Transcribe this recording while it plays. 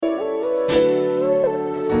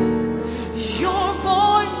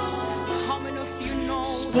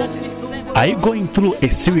Are you going through a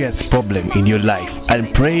serious problem in your life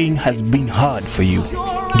and praying has been hard for you?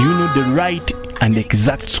 Do you know the right and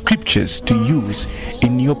exact scriptures to use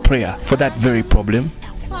in your prayer for that very problem?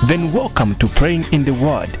 Then welcome to Praying in the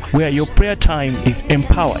Word, where your prayer time is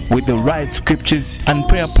empowered with the right scriptures and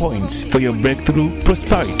prayer points for your breakthrough,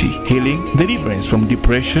 prosperity, healing, deliverance from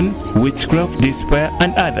depression, witchcraft, despair,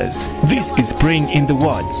 and others. This is Praying in the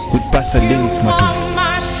Word with Pastor Dennis Matufu.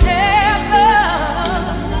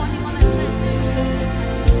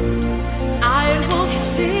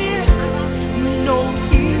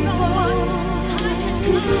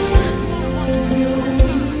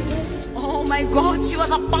 God, she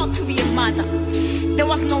was about to be a mother. There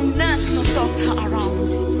was no nurse, no doctor around.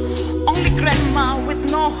 Only grandma with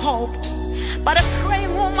no hope. But a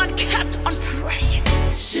praying woman kept on praying.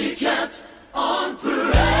 She kept on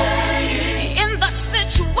praying. In that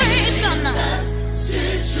situation.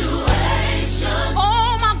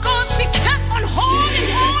 Oh my God, she kept on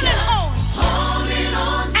holding on. Holding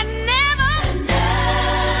on. And never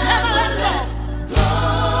let go.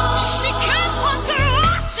 She kept on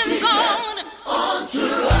trusting God.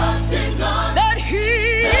 Trust in God that He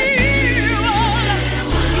will,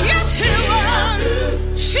 yes He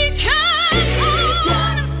will. She kept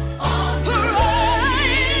on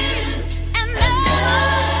praying and never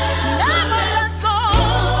let go.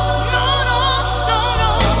 No.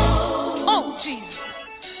 Oh Jesus!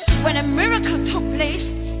 When a miracle took place,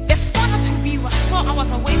 the father-to-be was 4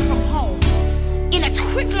 hours away from home. In a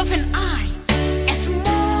twinkle of an eye, a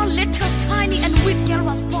small, little, tiny, and weak girl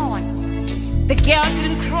was born. The girl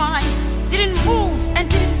didn't cry, didn't move, and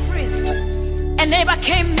didn't breathe. A neighbor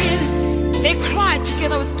came in. They cried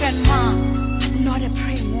together with grandma, but not a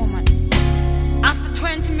praying woman. After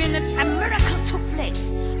 20 minutes, a miracle took place.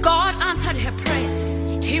 God answered her prayers.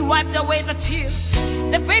 He wiped away the tears.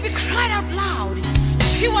 The baby cried out loud.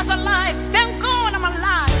 She was alive. Thank God I'm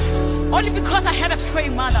alive. Only because I had a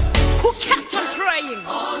praying mother who kept on praying.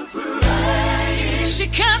 She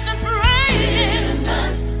kept on praying.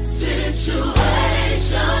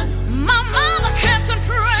 Situation. My mother kept on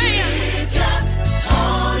praying. She kept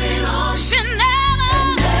holding on. She never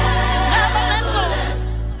let go.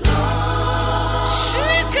 She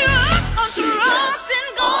kept on trusting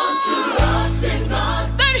God.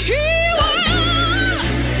 That He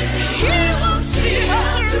will see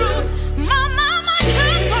her through. My mama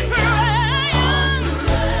kept on praying,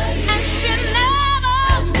 and she never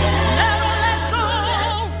let go.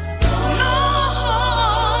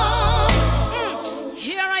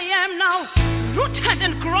 Rooted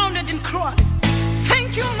and grounded in Christ.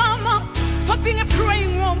 Thank you, Mama, for being a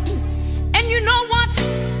praying woman. And you know what?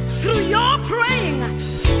 Through your praying,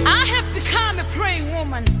 I have become a praying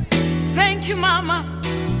woman. Thank you, Mama.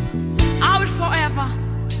 I will forever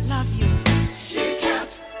love you. She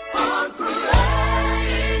kept on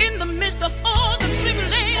praying. In the midst of all the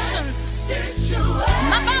tribulations,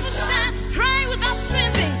 my Bible says, pray without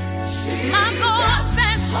ceasing. My God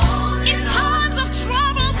says, in times of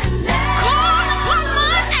trouble,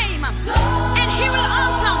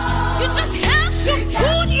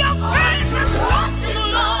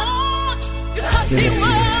 In the name of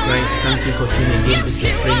Jesus Christ, thank you for tuning in. This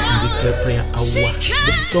is Praying in the Prayer Hour.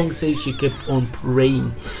 The song says she kept on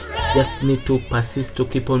praying. Just need to persist to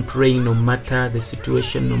keep on praying no matter the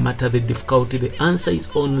situation, no matter the difficulty. The answer is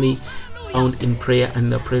only found in prayer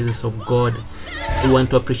and the presence of God. So we want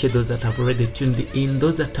to appreciate those that have already tuned in,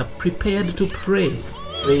 those that are prepared to pray.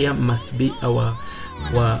 Prayer must be our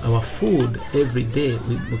food every day.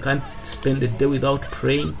 We can't spend a day without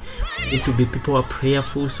praying. We need to be people who are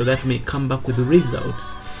prayerful so that we may come back with the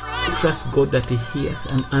results. We trust God that He hears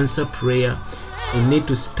and answers prayer. We need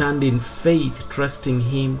to stand in faith, trusting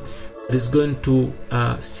Him that He's going to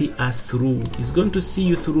see us through. He's going to see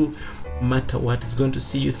you through no matter what. He's going to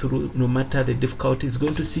see you through no matter the difficulty. He's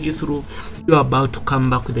going to see you through. You're about to come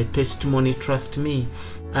back with a testimony. Trust me.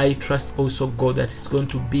 I trust also God that it's going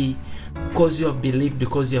to be because you have believed,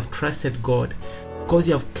 because you have trusted God, because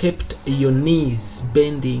you have kept your knees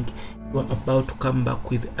bending. You are about to come back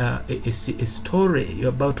with a story. You're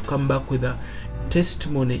about to come back with a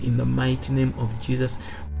testimony in the mighty name of Jesus.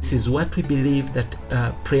 This is what we believe, that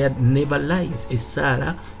prayer never lies. A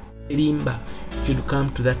Sarah Limba should come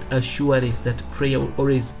to that assurance that prayer will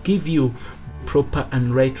always give you proper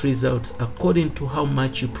and right results according to how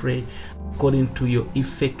much you pray, according to your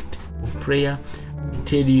effect of prayer. I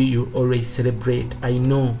tell you, you always celebrate. I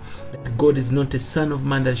know that God is not a son of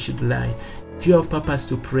man that should lie. If you have purpose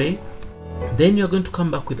to pray, then you're going to come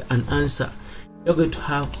back with an answer. You're going to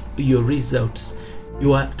have your results.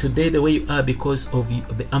 You are today the way you are because of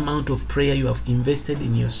the amount of prayer you have invested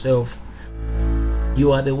in yourself.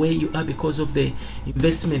 You are the way you are because of the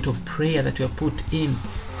investment of prayer that you have put in.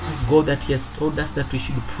 God, that He has told us that we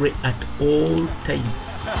should pray at all time.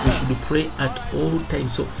 We should pray at all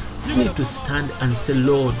times. So we need to stand and say,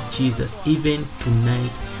 Lord Jesus, even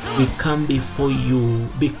tonight we come before you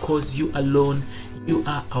because you alone, you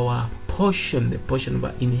are our portion, the portion of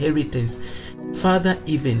our inheritance. Father,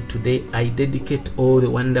 even today I dedicate all the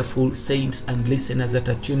wonderful saints and listeners that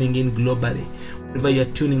are tuning in globally, wherever you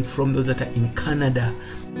are tuning from, those that are in Canada,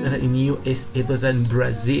 that are in USA, those that are in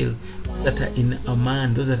Brazil, that are in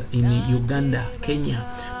Oman, those that are in Uganda, Kenya,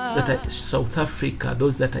 that are South Africa,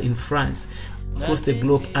 those that are in France, across the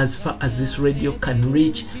globe, as far as this radio can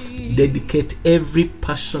reach. Dedicate every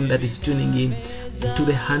person that is tuning in to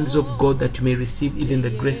the hands of God, that you may receive even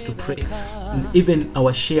the grace to pray. And even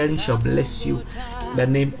our sharing shall bless you in the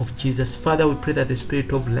name of Jesus. Father, we pray that the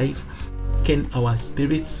Spirit of life quicken our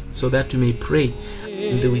spirits so that we may pray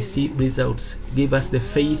and we see results. Give us the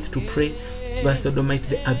faith to pray. Give us, Lord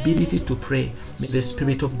Almighty, the ability to pray. May the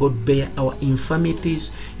Spirit of God bear our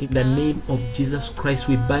infirmities in the name of Jesus Christ.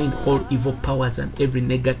 We bind all evil powers and every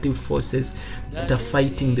negative forces that are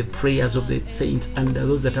fighting the prayers of the saints and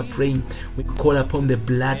those that are praying. We call upon the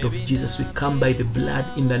blood of Jesus. We come by the blood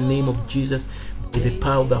in the name of Jesus, by the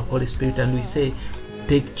power of the Holy Spirit, and we say,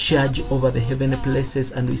 take charge over the heavenly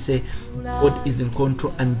places, and we say God is in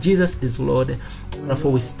control and Jesus is Lord.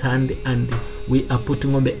 Therefore we stand and we are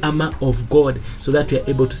putting on the armor of God so that we are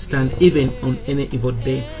able to stand even on any evil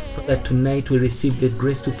day. Father, tonight we receive the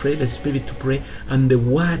grace to pray, the Spirit to pray, and the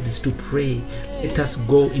words to pray. Let us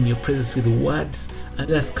go in your presence with the words and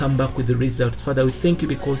let us come back with the results. Father, we thank you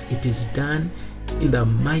because it is done in the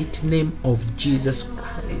mighty name of Jesus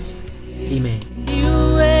Christ. Amen.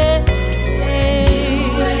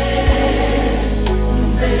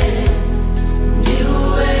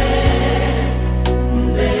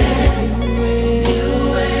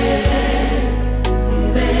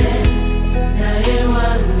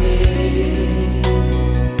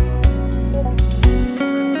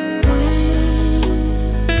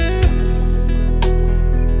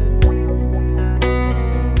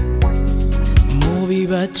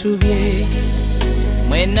 Batubye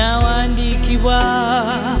mwena wandikibwa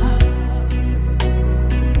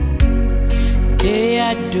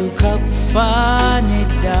teyadduka kufa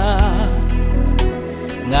nedda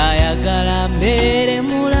ng'ayagala mbeere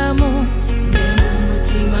mulamu ne mu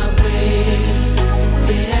mutima gwe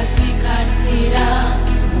terasikatira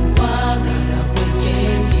mu kwagala kwe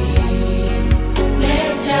gyendi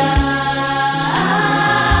nedda.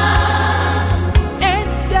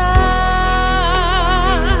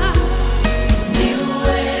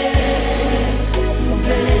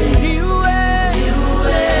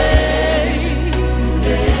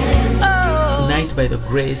 By the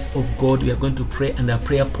grace of God, we are going to pray, and our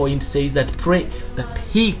prayer point says that pray that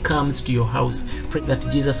He comes to your house. Pray that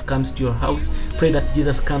Jesus comes to your house. Pray that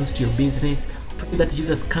Jesus comes to your business. Pray that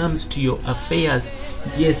Jesus comes to your affairs.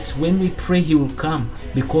 Yes, when we pray, He will come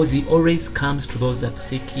because He always comes to those that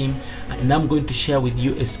seek Him. And I'm going to share with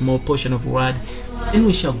you a small portion of word. Then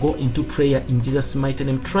we shall go into prayer in Jesus' mighty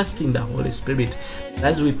name, trusting the Holy Spirit.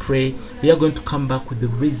 As we pray, we are going to come back with the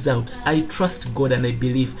results. I trust God and I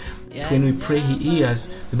believe that when we pray, He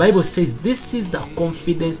hears. The Bible says this is the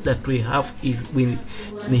confidence that we have in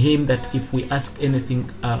Him, that if we ask anything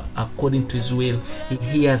according to His will, He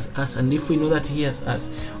hears us. And if we know that He hears us,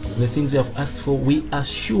 the things we have asked for, we are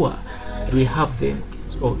sure that we have them.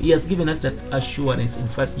 So He has given us that assurance in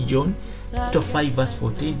 1 John chapter 5 verse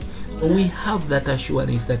 14. So we have that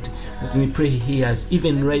assurance that when we pray, He hears.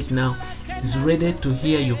 Even right now, He's ready to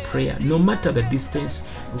hear your prayer. No matter the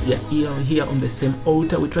distance, we are here on the same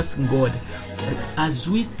altar. We trust in God. As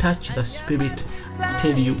we touch the Spirit, I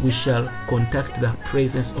tell you, we shall contact the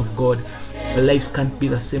presence of God. The lives can't be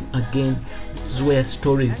the same again. This is where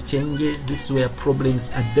stories changes. This is where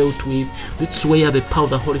problems are dealt with. This is where the power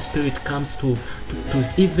of the Holy Spirit comes to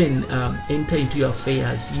even enter into your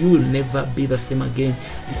affairs. You will never be the same again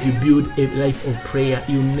if you build a life of prayer.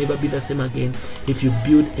 You will never be the same again if you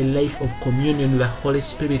build a life of communion with the Holy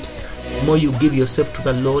Spirit. The more you give yourself to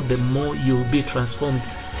the Lord, the more you will be transformed.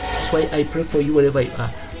 That's why I pray for you wherever you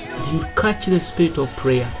are, that you catch the spirit of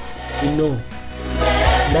prayer. You know,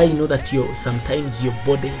 and I know that sometimes your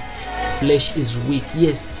body, flesh is weak.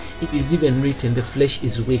 Yes, it is even written the flesh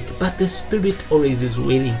is weak, but the Spirit always is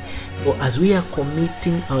willing. So as we are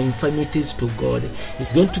committing our infirmities to God,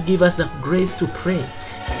 He's going to give us the grace to pray.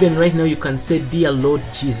 Even right now you can say, dear Lord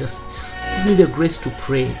Jesus, give me the grace to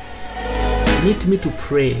pray. Permit me to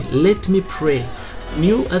pray. Let me pray. When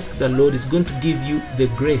you ask the Lord, He's going to give you the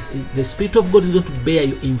grace. The Spirit of God is going to bear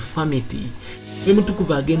your infirmity.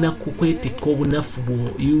 Mutukuvu agenda kukwetika obunafu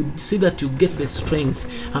bwo. You see that you get the strength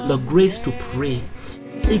and the grace to pray.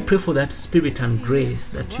 I pray for that spirit and grace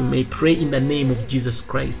that you may pray in the name of Jesus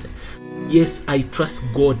Christ. Yes, I trust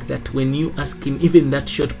God that when you ask him even that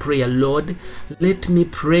short prayer, Lord, let me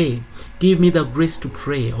pray. Give me the grace to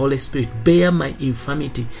pray. Holy Spirit, bear my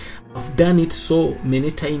infirmity. I've done it so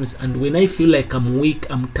many times, and when I feel like I'm weak,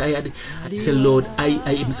 I'm tired, I say, Lord, I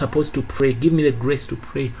am supposed to pray. Give me the grace to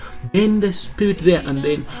pray. Then the Spirit there, and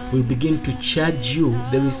then we'll begin to charge you.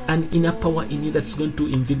 There is an inner power in you that's going to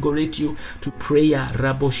invigorate you to prayer.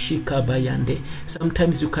 Raboshika bayande.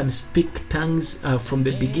 Sometimes you can speak tongues from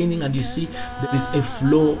the beginning, and you see there is a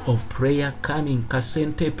flow of prayer coming.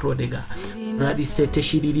 Kasente prodega.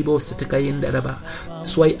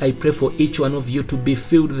 That's why I pray for each one of you to be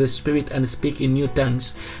filled with the Spirit and speak in new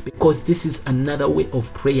tongues, because this is another way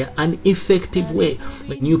of prayer, an effective way.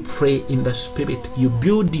 When you pray in the Spirit, you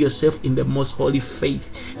build yourself in the most holy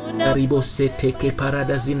faith.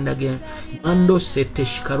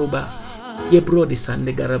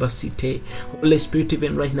 Holy Spirit,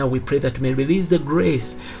 even right now we pray that you may release the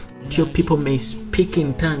grace that your people may speak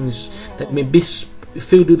in tongues, that may be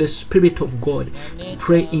filled with the Spirit of God.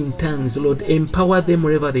 Pray in tongues, Lord. Empower them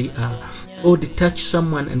wherever they are. Lord, touch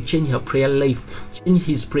someone and change her prayer life. Change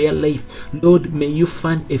his prayer life. Lord, may you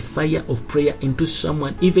fan a fire of prayer into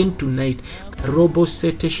someone even tonight.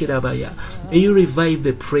 May you revive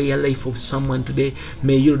the prayer life of someone today.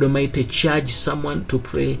 May you, the Almighty, charge someone to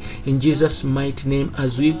pray in Jesus' mighty name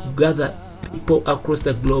as we gather people across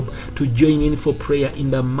the globe to join in for prayer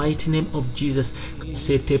in the mighty name of Jesus.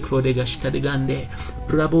 Sete prodega shtadegande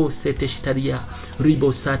rabo sete shtadia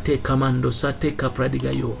ribo sate kamando sate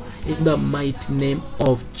kapradigayo, in the mighty name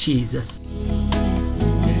of Jesus.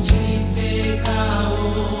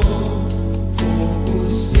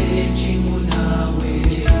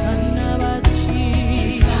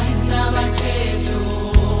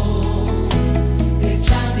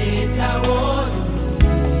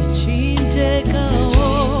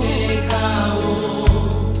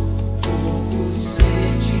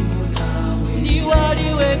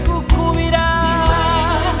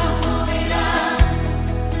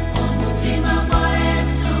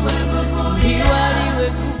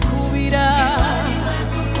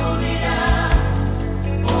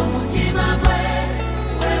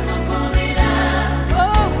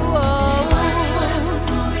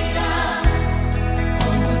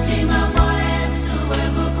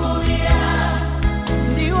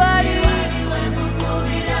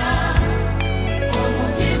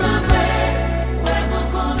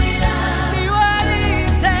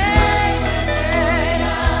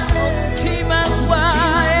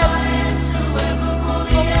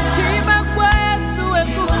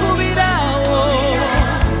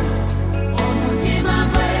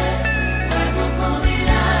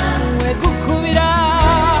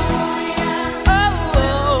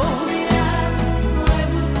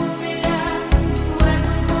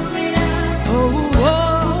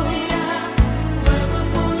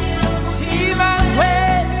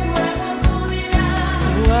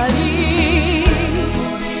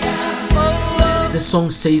 The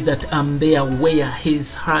song says that I'm there where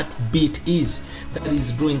his heartbeat is, that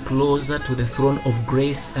is drawing closer to the throne of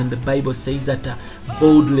grace. And the Bible says that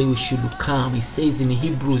boldly we should come. It says in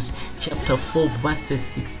Hebrews chapter 4 verses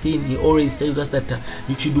 16, he always tells us that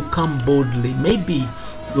you should come boldly. Maybe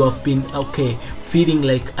you have been feeling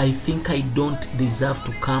like, I think I don't deserve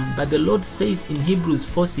to come, but the Lord says in Hebrews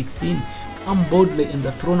 4:16, come boldly in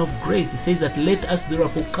the throne of grace. He says that let us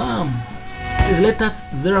therefore come. He says, let us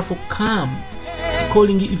therefore come. He's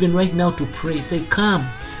calling you even right now to pray. Say, come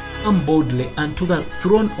boldly unto the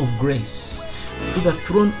throne of grace. To the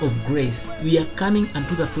throne of grace. We are coming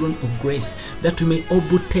unto the throne of grace that we may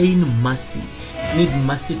obtain mercy. You need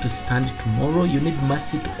mercy to stand tomorrow. You need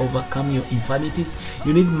mercy to overcome your infirmities.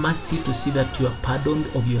 You need mercy to see that you are pardoned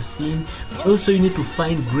of your sin. Also, you need to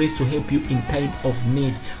find grace to help you in time of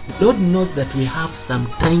need. The Lord knows that we have some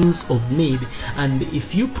times of need, and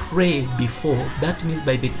if you pray before, that means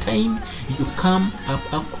by the time you come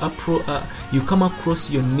you come across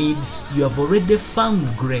your needs, you have already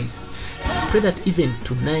found grace. I pray that even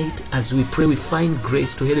tonight as we pray, we find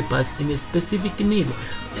grace to help us in a specific need.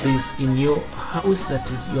 Is in your house that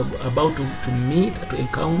is you are about to meet, to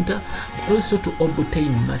encounter, but also to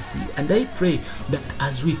obtain mercy. And I pray that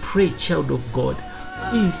as we pray, child of God,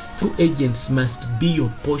 these two agents must be your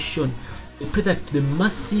portion. I pray that the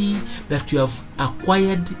mercy that you have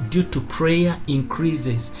acquired due to prayer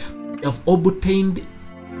increases. You have obtained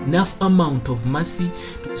enough amount of mercy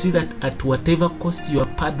to see that at whatever cost you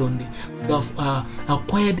are pardoned. You have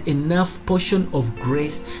acquired enough portion of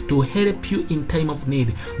grace to help you in time of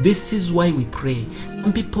need. This is why we pray.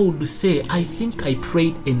 Some people would say, I think I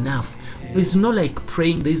prayed enough. There's no like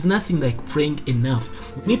praying. There's nothing like praying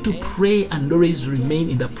enough. We need to pray and always remain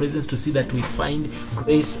in the presence to see that we find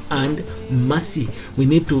grace and mercy. We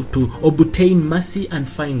need to obtain mercy and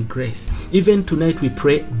find grace. Even tonight we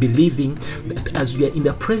pray believing that as we are in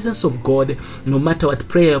the presence of God, no matter what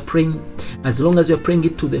prayer you're praying, as long as you're praying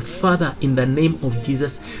it to the Father in the name of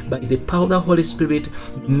Jesus, by the power of the Holy Spirit,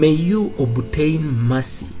 may you obtain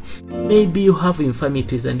mercy. Maybe you have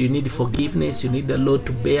infirmities and you need forgiveness. You need the Lord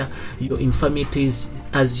to bear your infirmities.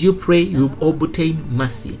 As you pray, you obtain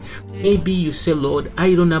mercy. Maybe you say, Lord,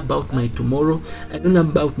 I don't know about my tomorrow. I don't know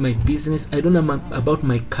about my business. I don't know about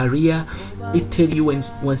my career. I tell you,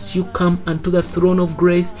 once you come unto the throne of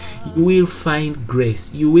grace, you will find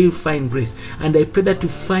grace. You will find grace. And I pray that you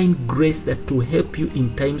find grace that to help you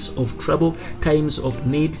in times of trouble, times of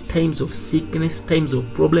need, times of sickness, times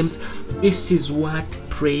of problems. This is what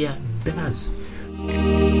prayer does.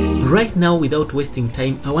 Right now, without wasting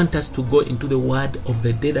time, I want us to go into the word of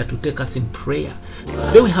the day that will take us in prayer.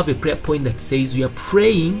 Then we have a prayer point that says we are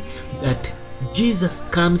praying that Jesus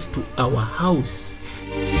comes to our house.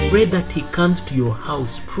 Pray that he comes to your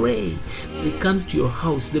house. Pray he comes to your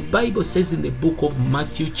house. The Bible says in the book of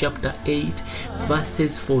Matthew chapter 8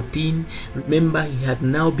 verses 14, remember he had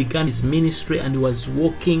now begun his ministry and he was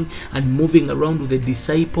walking and moving around with the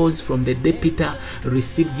disciples from the day Peter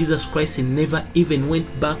received Jesus Christ and never even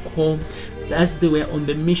went back home. As they were on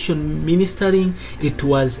the mission ministering, it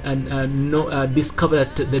was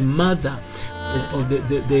discovered that the mother of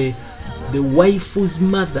the wife whose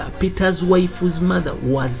mother, Peter's wife whose mother,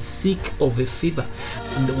 was sick of a fever.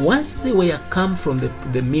 And once they were come from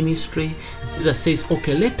the ministry, Jesus says,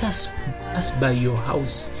 okay, let us pass by your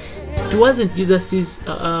house. It wasn't Jesus'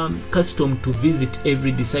 custom to visit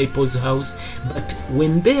every disciple's house, but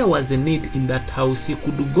when there was a need in that house, he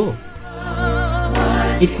could go.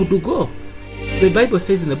 He could go. The Bible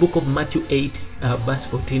says in the book of Matthew 8 verse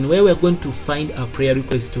 14, where we're going to find our prayer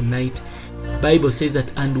request tonight, Bible says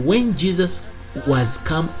that, and when Jesus was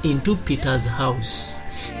come into Peter's house,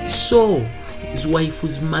 saw his wife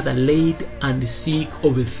whose mother laid and sick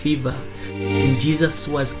of a fever. And Jesus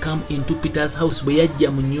was come into Peter's house, bwe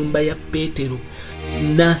yajja mu nyumba ya Petero,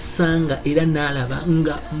 nasanga era nalaba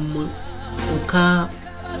nga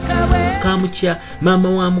mama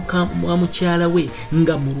wa mukyala we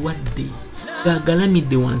nga mulwadde,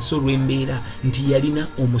 gaagalamidde wansi olw'embeera nti yalina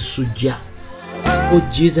omusujja. Oh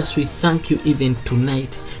Jesus, we thank you even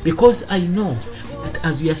tonight, because I know that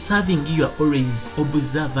as we are serving you, you are always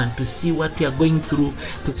observant to see what we are going through,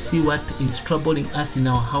 to see what is troubling us in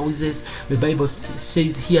our houses. The Bible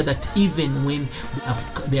says here that even when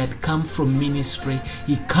they had come from ministry,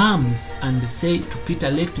 he comes and say to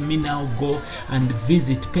Peter, let me now go and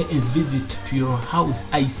pay a visit to your house.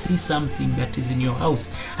 I see something that is in your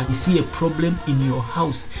house. I see a problem in your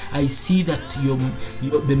house. I see that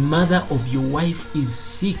the mother of your wife is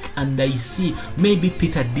sick, and I see maybe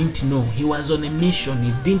Peter didn't know. He was on a mission.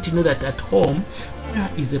 He didn't know that at home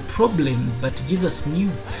there is a problem, but Jesus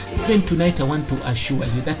knew. Even tonight I want to assure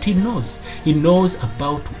you that he knows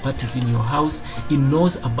about what is in your house. He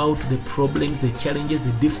knows about the problems, the challenges,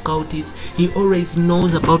 the difficulties. He always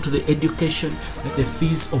knows about the education, the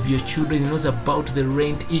fees of your children. He knows about the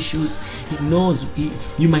rent issues. He knows.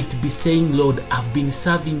 You might be saying, Lord, I've been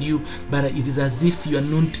serving you, but it is as if you are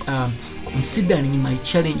not considering my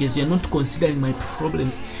challenges, you are not considering my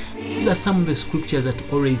problems. These are some of the scriptures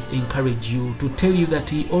that always encourage you, to tell you that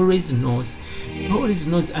he always knows. He always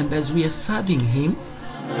knows, and as we are serving him,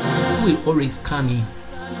 he will always come in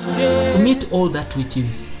to meet all that which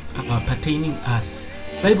is pertaining us.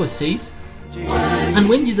 Bible says, and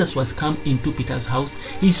when Jesus was come into Peter's house,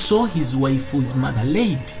 he saw his wife whose mother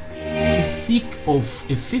laid sick of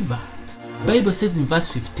a fever. Bible says in verse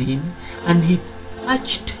 15, and he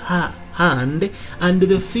touched her hand, and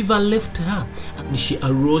the fever left her, and she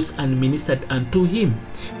arose and ministered unto him.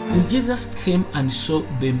 And Jesus came and saw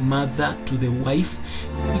the mother to the wife.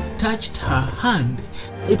 He touched her hand.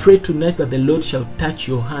 I pray tonight that the Lord shall touch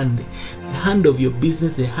your hand, the hand of your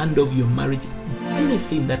business, the hand of your marriage,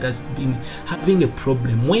 anything that has been having a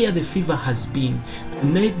problem, where the fever has been.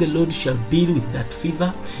 Tonight the Lord shall deal with that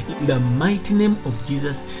fever in the mighty name of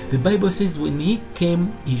Jesus. The Bible says when he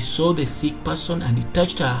came, he saw the sick person and he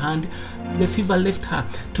touched her hand, the fever left her.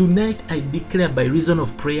 Tonight I declare by reason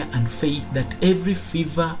of prayer and faith that every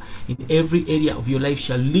fever in every area of your life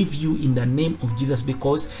shall leave you in the name of Jesus,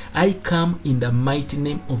 because I come in the mighty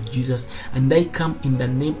name of Jesus, and I come in the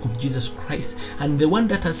name of Jesus Christ, and the one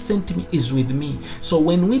that has sent me is with me. So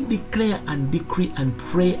when we declare and decree and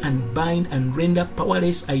pray and bind and render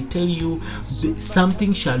powerless, I tell you,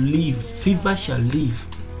 something shall leave. Fever shall leave.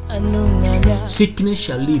 Sickness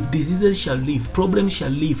shall leave, diseases shall leave, problems shall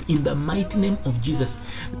leave in the mighty name of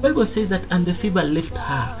Jesus. The Bible says that, and the fever left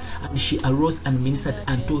her, and she arose and ministered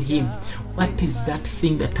unto him. What is that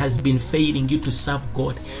thing that has been failing you to serve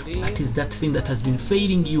God? What is that thing that has been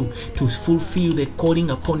failing you to fulfill the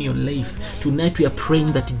calling upon your life? Tonight we are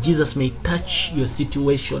praying that Jesus may touch your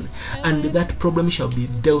situation and that problem shall be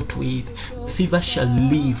dealt with. Fever shall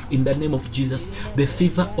leave in the name of Jesus. The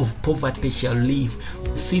fever of poverty shall leave.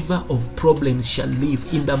 The fever of problems shall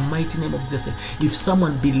leave in the mighty name of Jesus. If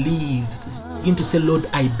someone believes, begin to say, Lord,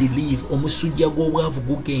 I believe. Omusujja gw'obwavu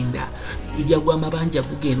gugenda, omusujja gw'amabanja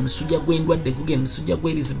gugenda, omusujja gw'endwadde gugenda, omusujja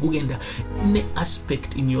gw'erizi gugenda. Any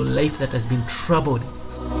aspect in your life that has been troubled,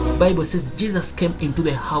 the Bible says Jesus came into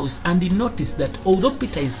the house and he noticed that although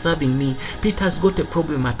Peter is serving me, Peter has got a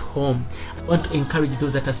problem at home. I want to encourage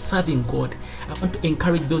those that are serving God. I want to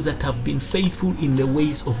encourage those that have been faithful in the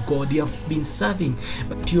ways of God. You have been serving,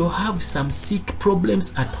 but you have some sick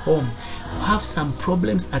problems at home. You have some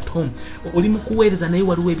problems at home. Oli mukuweereza naye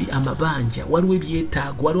waliwo amabanja, waliwo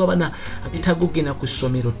ebyetaago, waliwo abana abetaago genda ku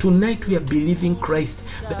ssomero. Tonight we are believing Christ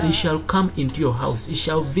that he shall come into your house. He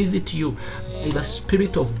shall visit you by the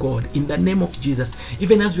Spirit of God in the name of Jesus.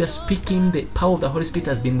 Even as we are speaking, the power of the Holy Spirit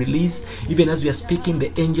has been released. Even as we are speaking,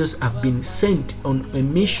 the angels have been sent on a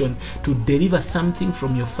mission to deliver something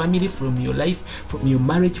from your family, from your life, from your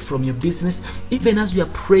marriage, from your business. Even as we are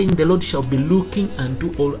praying, the Lord shall be looking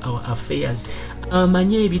unto all our affairs.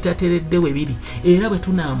 Amanye ebitateredde we biri era bwe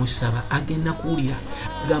tunaamusaba agenda kuwulira.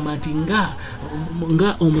 Gamba nti nga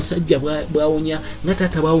omusajja bwawonya, nga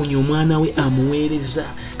taata bwawonya omwana we amuweereza,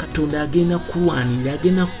 Katonda agenda kulwanirira,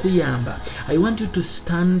 agenda kuyamba. I want you to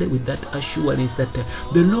stand with that assurance that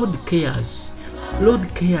the Lord cares.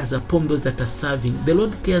 Lord cares upon those that are serving. The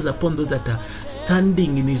Lord cares upon those that are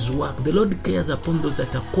standing in his work. The Lord cares upon those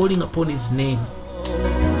that are calling upon his name.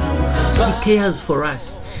 He cares for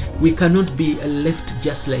us. We cannot be left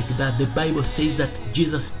just like that. The Bible says that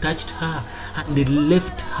Jesus touched her and it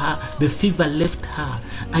left her, the fever left her.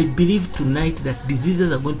 I believe tonight that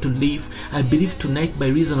diseases are going to leave. I believe tonight by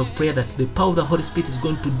reason of prayer that the power of the Holy Spirit is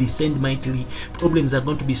going to descend mightily. Problems are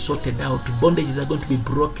going to be sorted out. Bondages are going to be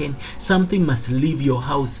broken. Something must leave your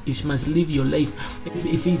house. It must leave your life.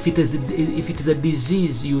 If it is a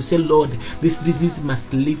disease, you say, Lord, this disease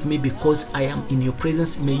must leave me because I am in your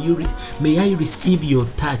presence. May I receive your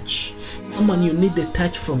touch. Someone, you need the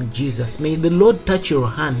touch from Jesus. May the Lord touch your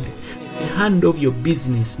hand, the hand of your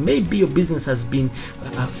business. Maybe your business has been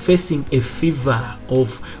facing a fever of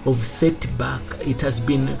setback. It has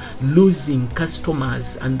been losing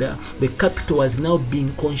customers, and the capital has now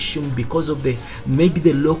been consumed because of maybe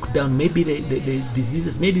the lockdown, maybe the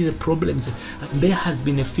diseases, maybe the problems. There has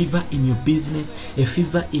been a fever in your business, a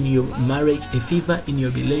fever in your marriage, a fever in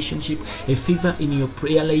your relationship, a fever in your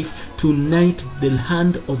prayer life. Tonight the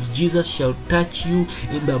hand of Jesus shall touch you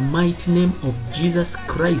in the mighty name of Jesus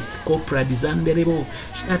Christ.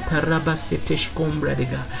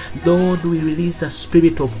 Lord, we release the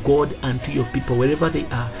Spirit of God unto your people wherever they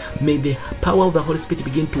are. May the power of the Holy Spirit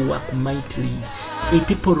begin to work mightily. May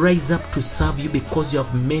people rise up to serve you because you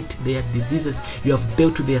have met their diseases, you have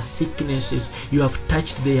dealt with their sicknesses, you have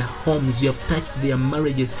touched their homes, you have touched their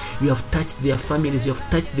marriages, you have touched their families, you have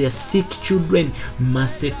touched their sick children.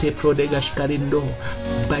 Masete prodegash karendo.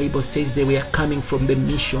 Bible says they were coming from the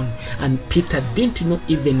mission, and Peter didn't know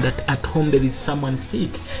even that at home there is someone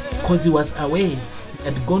sick because he was away. He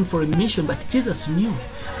had gone for a mission, but Jesus knew.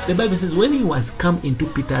 The Bible says when he was come into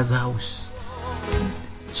Peter's house,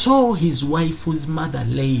 saw his wife whose mother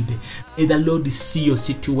laid. May the Lord see your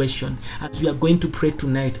situation. As we are going to pray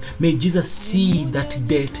tonight, may Jesus see that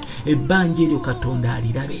debt. May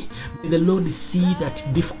the Lord see that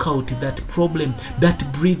difficulty, that problem, that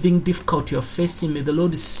breathing difficulty you are facing. May the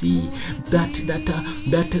Lord see that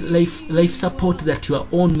life support that you are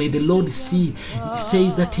on. May the Lord see. It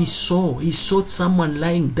says that he saw someone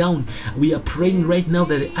lying down. We are praying right now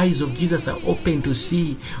that the eyes of Jesus are open to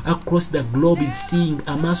see. Across the globe is seeing.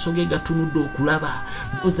 Those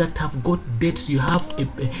that have got debts, you have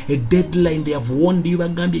a deadline. They have warned you,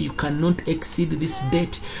 you cannot exceed this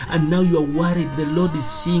debt. and now you are worried. The Lord is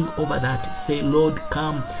seeing over that. Say, Lord,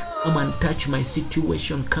 come and touch my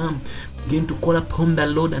situation. Come. Begin to call upon the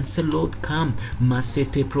Lord and say, Lord, come.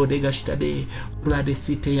 Masete prodega shtade,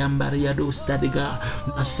 radesite yambariado stadega,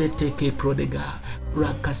 masete ke prodega,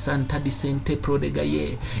 rakasanta disente prodega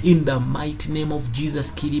ye. In the mighty name of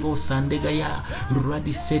Jesus, kiribo sandega ya,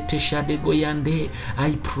 radisete shadego yande.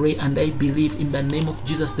 I pray and I believe in the name of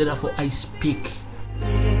Jesus. Therefore, I speak.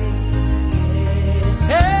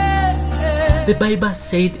 The Bible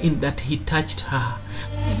said in that he touched her.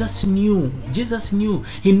 Jesus knew.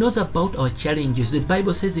 He knows about our challenges. The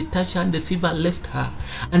Bible says he touched her and the fever left her,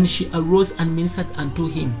 and she arose and ministered unto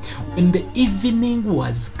him. When the evening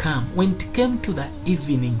was come, when it came to the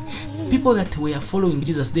evening, people that were following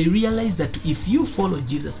Jesus, they realized that if you follow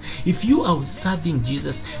Jesus, if you are serving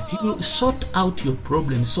Jesus, he will sort out your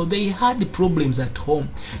problems. So they had problems at home.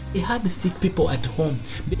 They had sick people at home.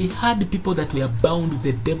 They had people that were bound with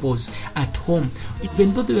the devils at home.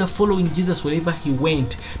 Even though they were following Jesus wherever he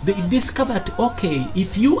went, they discovered, okay,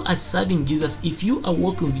 if you are serving Jesus, if you are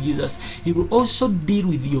working with Jesus, he will also deal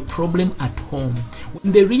with your problem at home.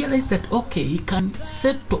 When they realized that, okay, he can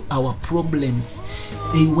settle our problems,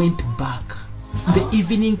 they went back. The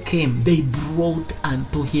evening came, they brought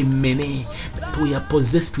unto him many that were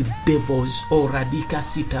possessed with devils, or radika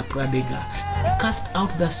sita pradega, cast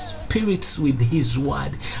out the spirits with his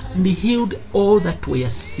word, and he healed all that were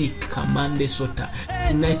sick. Kamande sota.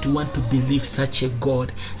 Tonight we want to believe such a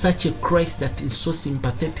God, such a Christ that is so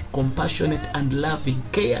sympathetic, compassionate, and loving,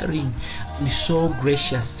 caring, and so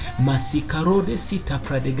gracious. Masikarode sita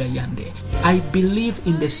pradega yande. I believe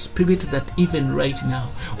in the spirit that even right now,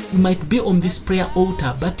 you might be on this prayer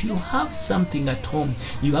altar, but you have something at home.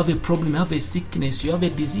 You have a problem, you have a sickness, you have a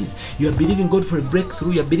disease. You are believing God for a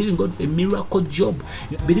breakthrough. You are believing God for a miracle job.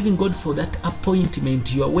 You are believing God for that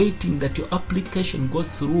appointment. You are waiting that your application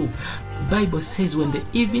goes through. The Bible says when the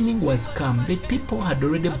evening was come, the people had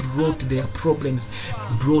already brought their problems,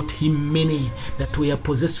 brought him many that were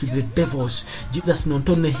possessed with the devils. Jesus not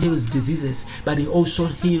only heals diseases, but he also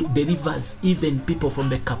delivers even people from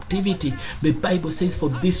the captivity. The Bible says for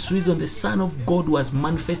this reason the Son of God was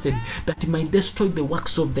manifested, that he might destroy the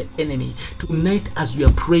works of the enemy. Tonight, as we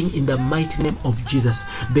are praying in the mighty name of Jesus,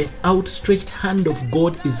 the outstretched hand of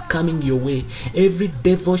God is coming your way. Every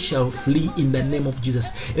devil shall flee in the name of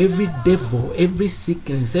Jesus. Every devil, every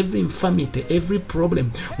sickness, every infirmity, every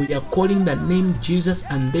problem, we are calling the name Jesus,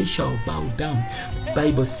 and they shall bow down. The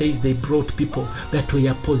Bible says they brought people that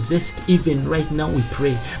were possessed. Even right now we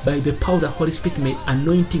pray by the power of the Holy Spirit, may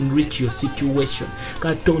anointing reach your situation.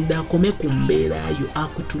 Katonda akome kumbera yo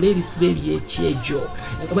akutulera isibe byekyejo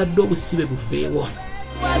abadde obusibe buveewo.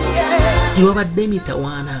 Yobadde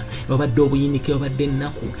mitawana, yobadde obuyinike, yobadde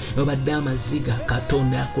ennaku, yobadde amaziga,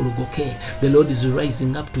 Katonda akologoke. The Lord is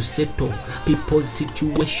rising up to settle people's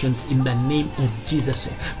situations in the name of Jesus.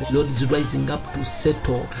 The Lord is rising up to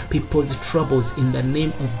settle people's troubles in the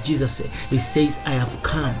name of Jesus. He says, I have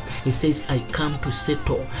come. He says, I come to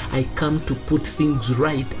settle. I come to put things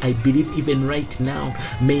right. I believe even right now,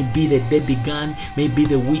 maybe the day began, maybe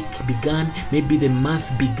the week began, maybe the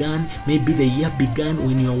month began, maybe the year began,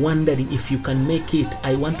 when you're wondering if you can make it.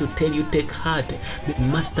 I want to tell you, take heart. The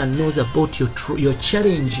Master knows about your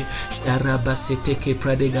challenge. Sharabaseteke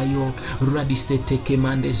pradegayo, radiseteke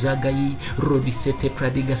mandezagayi, rodisete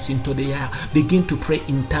pradega sintodeya. Begin to pray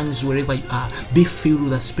in tongues wherever you are. Be filled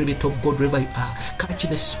with the Spirit of God wherever you are. Catch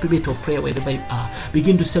the spirit of prayer wherever you are.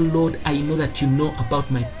 Begin to say, Lord, I know that you know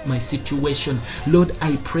about my situation. Lord,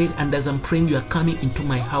 I prayed, and as I'm praying, you are coming into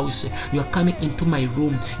my house. You are coming into my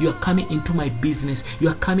room. You are coming into my business. You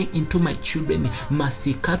are coming into my children.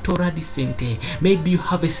 Masikato radisente. Maybe you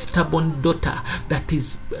have a stubborn daughter that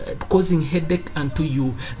is causing headache unto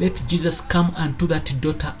you. Let Jesus come unto that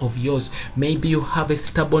daughter of yours. Maybe you have a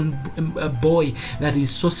stubborn boy that is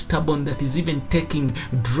so stubborn that is even taking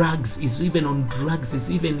drugs, is even on drugs, is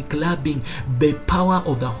even clubbing. The power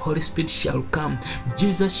of the Holy Spirit shall come.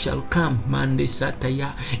 Jesus shall come. Mande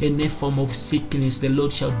sataya. Any form of sickness, the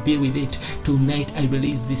Lord shall deal with it. Tonight I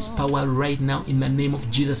release this power right now in the name of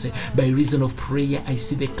Jesus. By reason of prayer, I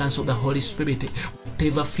see the counsel of the Holy Spirit.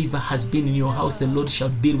 Whatever fever has been in your house, the Lord shall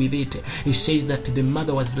deal with it. It says that the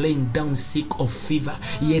mother was laying down sick of fever,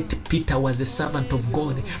 yet Peter was a servant of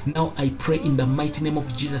God. Now I pray in the mighty name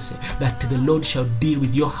of Jesus that the Lord shall deal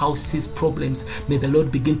with your house's problems. May the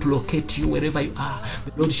Lord begin to locate you wherever you are.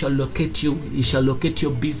 The Lord shall locate you. He shall locate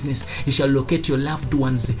your business. He shall locate your loved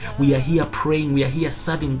ones. We are here praying. We are here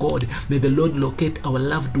serving God. May the Lord locate our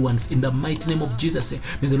loved ones in the mighty name of Jesus.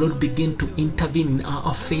 May the Lord begin to intervene in our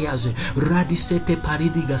affairs. Radisete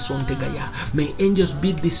Paridiga Sontegaya. May angels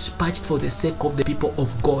be dispatched for the sake of the people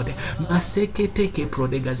of God. Maseketeke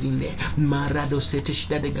Prodegazinde. Marado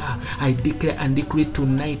Seteshadega. I declare and decree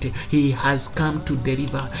tonight, He has come to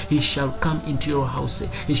deliver. He shall come into your house.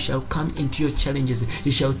 He shall come into your challenges.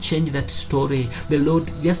 He shall change that story. The Lord,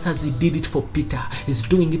 just as He did it for Peter, is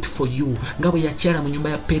doing it for you. Ngabo yakyala mu nyumba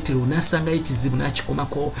ya Petero nasanga ekizibu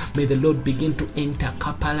nakikomako. May the Lord begin to enter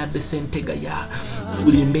kapala de sentegaya.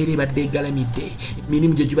 Buli mbere badde galamidde.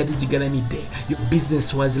 Emirimu gyo gibadde gigalamidde. Your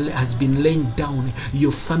business has been laying down.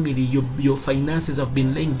 Your family, your finances have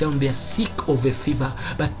been laying down. They are sick of a fever,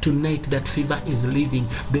 but tonight that fever is leaving.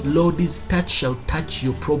 The Lord's touch shall touch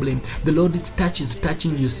your problem. The Lord's touch is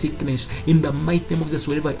touching your sickness. In the mighty name of Jesus,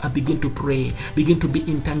 wherever I begin to pray, begin to be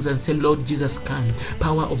in tongues and say, Lord Jesus, come.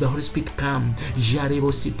 Power of the Holy Spirit, come.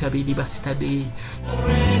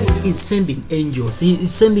 He's sending angels. He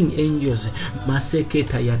is sending angels.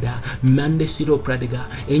 Maseketa yada. Mande siro pradega.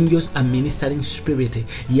 Angels are ministering spirit.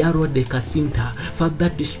 Yaro de kasinta. Father,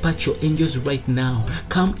 dispatch your angels right now.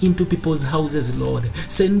 Come into people's houses, Lord.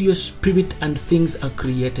 Send your spirit and things are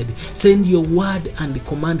created. Send your word and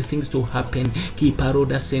command things to happen.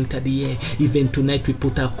 Kiparoda center die. Even tonight we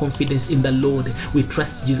put our confidence in the Lord. We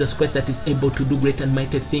trust Jesus Christ that is able to do great and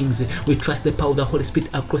mighty things. We trust the power of the Holy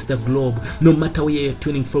Spirit across the globe. No matter where you're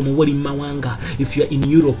tuning from, if you're in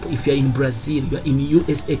Europe, if you're in Brazil, you're in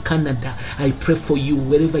USA, Canada, I pray for you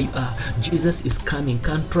wherever you are. Jesus is coming.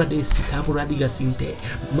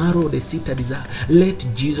 Let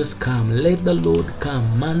Jesus come. Let the Lord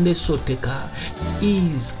come. Mande soteka.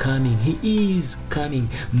 He is coming. He is coming.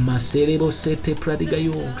 Maserebo sete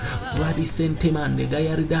pradigayo. Radi sente mande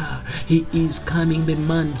gayarida. He is coming. The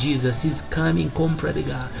man Jesus is coming. Kom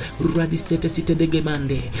pradiga. Radi sete site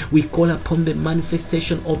degemande. We call upon the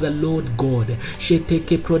manifestation of the Lord God.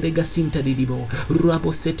 Sheteke prodega sinta didibo.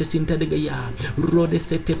 Rabo sete sinta degaya. Rode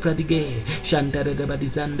sete pradige. Shantare de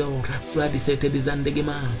badizando. Radi sete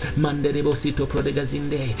dizandegema. Manderebo sito prodega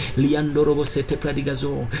zinde. Liando robo sete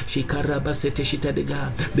pradigazo. Shikaraba sete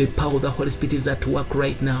shitadega. The power of the Holy Spirit is at work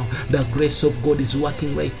right now. The grace of God is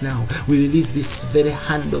working right now. We release this very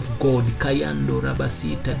hand of God. Kayando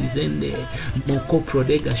rabasita dizende. Moko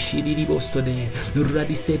prodega shiribo stode.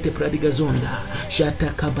 Radisete pradigazonda.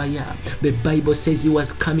 Shata kabaya. The Bible says he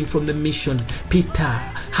was coming from the mission. Peter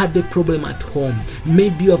had a problem at home.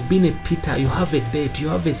 Maybe you have been a Peter. You have a debt. You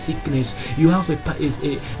have a sickness. You have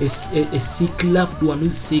a sick loved one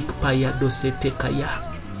who's sick. Payado sete kaya.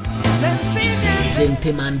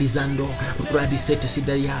 Zente mandizando. Radisete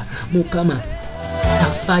sidaya. Mukama.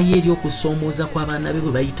 Afayeri okusomoza kwa bana be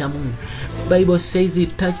bayitamu. Bible says he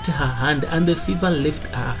touched her hand and the fever left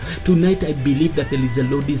her. Tonight I believe that there is a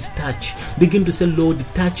Lord's touch. Begin to say, Lord,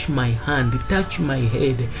 touch my hand, touch my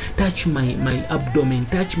head, touch my abdomen,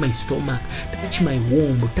 touch my stomach, touch my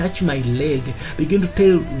womb, touch my leg. Begin to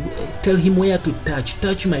tell him where to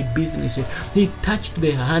touch my business. He touched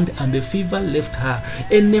the hand and the fever left her.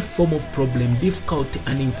 Any form of problem, difficulty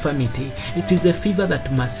and infirmity, it is a fever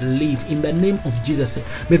that must leave in the name of Jesus.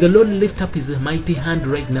 May the Lord lift up his mighty hand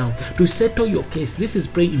right now to settle your case. This is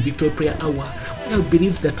Praying in Victory Prayer Hour. I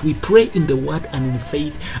believe that we pray in the word and in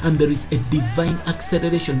faith, and there is a divine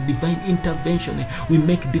acceleration, divine intervention. We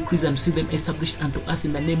make decrees and see them established unto us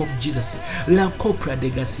in the name of Jesus. La copra de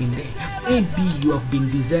gasinde. Maybe you have been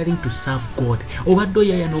desiring to serve God.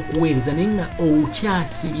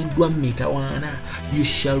 You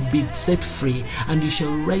shall be set free and you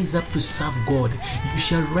shall rise up to serve God. You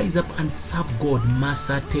shall rise up and serve God.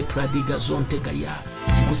 Masate pradiga zonte gaya.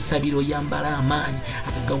 Kusabiro yambala amaanyi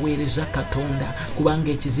agaweereza Katonda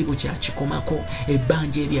kubanga ekizibu kyakikomako,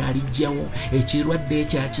 ebbanja eryalijjawo, ekirwadde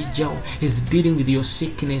ekyakijjawo. Is dealing with your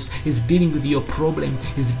sickness, is dealing with your problem,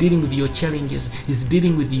 is dealing with your challenges, is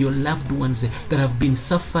dealing with your loved ones that have been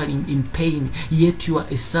suffering in pain, yet you are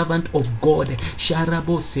a servant of God.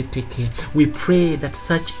 Sharabo seteke. We pray that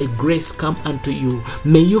such a grace come unto you.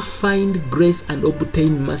 May you find grace and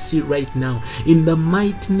obtain mercy right now in the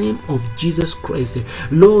mighty name of Jesus Christ.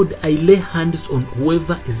 Lord, I lay hands on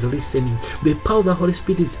whoever is listening. The power of the Holy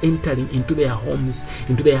Spirit is entering into their homes,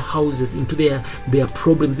 into their houses, into their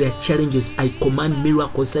problems, their challenges. I command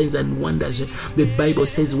miracles, signs and wonders. The Bible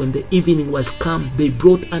says when the evening was come, they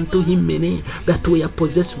brought unto him many that were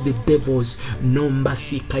possessed with the devils.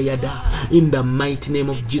 In the mighty name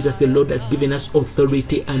of Jesus, the Lord has given us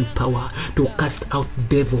authority and power to cast out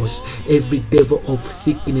devils. Every devil of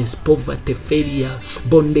sickness, poverty, failure,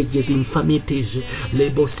 bondages, infirmities.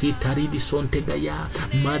 Lebo sitaridi sontegaya,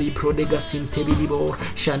 mari prodega sinteribo,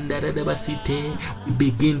 shandara debasite. We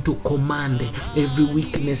begin to command every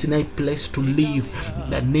weakness in a place to live in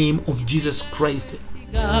the name of Jesus Christ.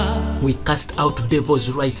 We cast out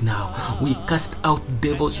devils right now. We cast out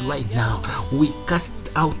devils right now. We cast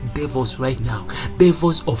out devils right now.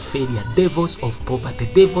 Devils of failure, devils of poverty,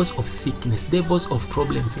 devils of sickness, devils of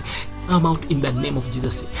problems. Come out in the name of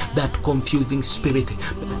Jesus. That confusing spirit,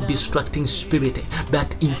 that distracting spirit,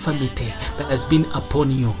 that infirmity that has been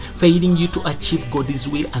upon you, failing you to achieve God's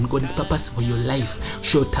will and God's purpose for your life.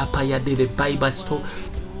 Shotapaya de the Bible store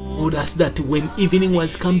told us that when evening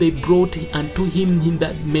was come, they brought unto him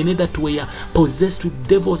that many that were possessed with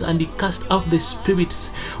devils, and he cast out the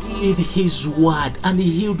spirits with his word, and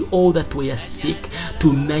he healed all that were sick.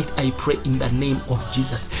 Tonight I pray in the name of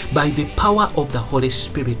Jesus, by the power of the Holy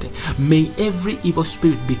Spirit, may every evil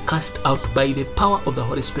spirit be cast out by the power of the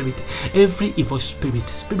Holy Spirit. Every evil spirit,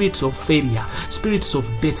 spirits of failure, spirits of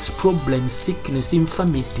deaths, problems, sickness,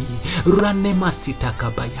 infirmity,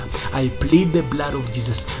 I plead the blood of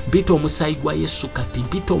Jesus. Bito omusayi gwa Yesu kati,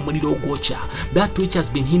 bito omuliro ogwokya, that which has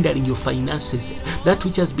been hindering your finances, that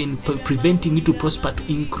which has been preventing you to prosper, to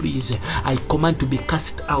increase, I command to be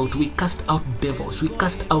cast out. We cast out devils, we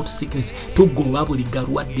cast out sickness. Tugoba buli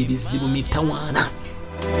galwadde bizibu mitawaana.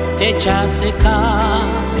 Techaseka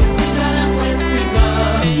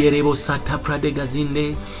Yerebo sata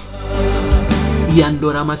pradegazinde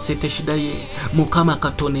yandora masete shidaye mukama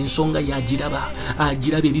katone ensonga yagiraba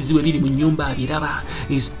agirabe biziwe biri mu nyumba abiraba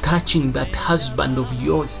is touching that husband of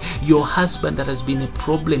yours, your husband that has been a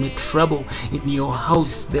problem, a trouble in your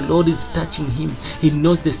house. The Lord is touching him. He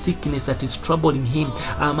knows the sickness that is troubling him.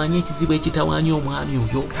 Amanye ekizibu ekitawaanya omwami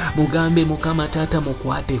oyo, mugambe mukama taata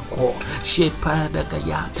mukwateko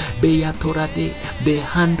sheparadagaya beyatorade. The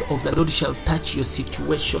hand of the Lord shall touch your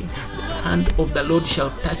situation. The hand of the Lord shall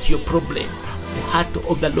touch your problem. The heart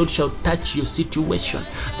of the Lord shall touch your situation.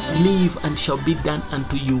 Believe and shall be done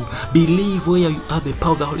unto you. Believe where you are, the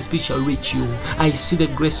power of the Holy Spirit shall reach you. I see the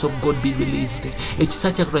grace of God be released.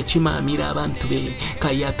 Ekisacha kurachima amira abantu be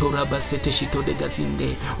kayatora basete shitode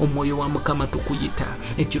gazinde omwoyo wa mukama tukuyita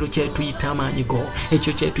ekiro kye tuyita amanyigo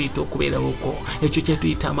ekyo kye tuyita okubeera oko ekyo kye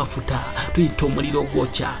tuyita amafuta tuyita omuliro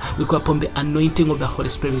gwokya. We call upon the anointing of the Holy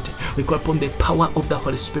Spirit. We call upon the power of the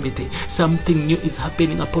Holy Spirit. Something new is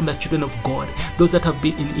happening upon the children of God. Those that have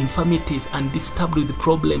been in infirmities and disturbed with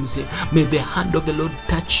problems, may the hand of the Lord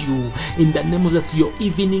touch you in the name of Jesus. Your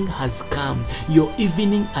evening has come. Your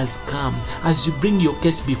evening has come. As you bring your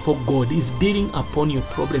case before God, is dealing upon your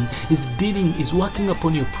problem, is working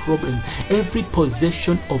upon your problem. Every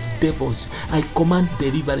possession of devils, I command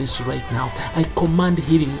deliverance right now. I command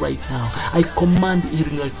healing right now. I command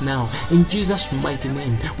healing right now. In Jesus' mighty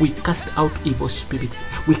name, we cast out evil spirits.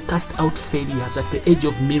 We cast out failures at the edge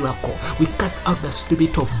of miracle. We cast out the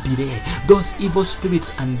spirit of delay, those evil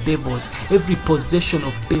spirits and devils, every possession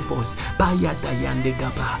of devils.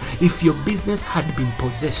 If your business had been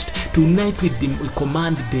possessed, tonight we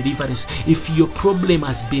command deliverance. If your problem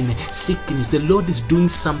has been sickness, the Lord is doing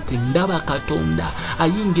something. Ndaba katonda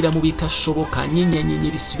ayingira mu bitasoboka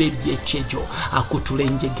nyenyenyenye bisibe byekyejo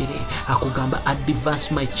akutulenjegere akugamba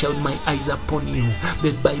advance my child, my eyes upon you.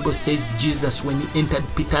 The Bible says Jesus, when he entered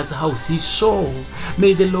Peter's house, he saw.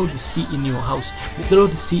 May the Lord see in your house. May the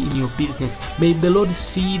Lord see in your business. May the Lord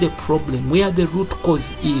see the problem where the root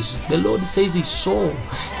cause is. The Lord says he saw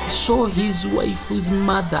his wife, his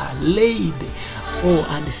mother laid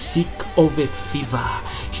and sick of a fever.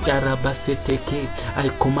 I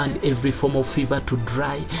command every form of fever to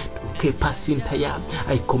dry.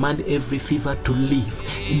 I command every fever to leave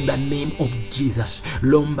in the name of Jesus.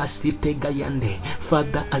 Lomba site gayande.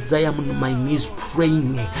 Father, as I am on my knees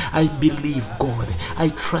praying, I believe, God. I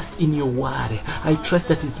trust in your word. I trust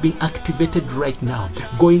that it's being activated right now,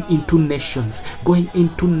 going into nations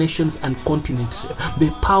and continents. The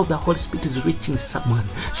power of the Holy Spirit is reaching someone,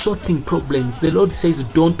 sorting problems. The Lord says,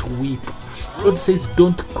 don't weep. God says,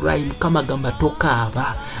 don't cry.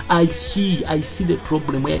 I see the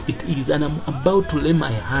problem where it is, and I'm about to lay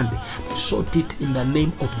my hand to sort it in the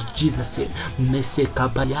name of Jesus.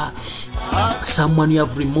 Someone, you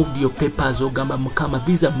have removed your papers.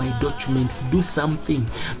 These are my documents. Do something.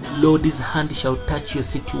 Lord's hand shall touch your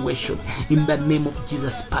situation in the name of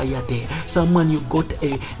Jesus. Someone, you got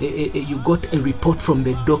a report from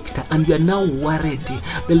the doctor and you are now worried.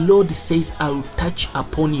 The Lord says, I will touch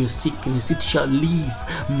upon your sickness. It shall live.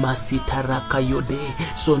 Masitaraka yode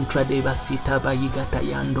sontra de basita bayigata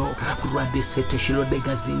yando rade sete shilo de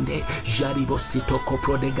gazinde jaribo sito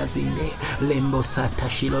kopro de gazinde lembo sata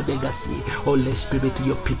shilo de gasi. Holy Spirit,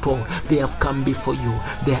 your people, they have come before you.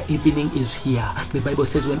 Their evening is here. The Bible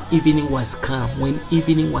says when evening was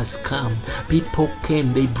come, people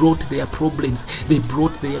came. They brought their problems. They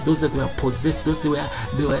brought those that were possessed, those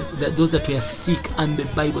that were sick, and the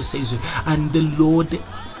Bible says, and the Lord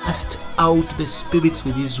cast out the spirits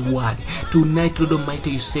with his word. Tonight, Lord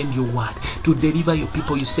Almighty, you send your word to deliver your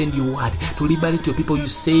people. You send your word to liberate your people. You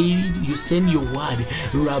send your word.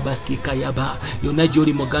 Rabasika yaba yona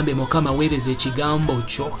joli mugambe mukama wereze ekigambo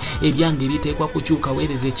kyo. Ebyange bitekwa kukyuka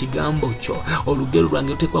wereze ekigambo kyo. Olugero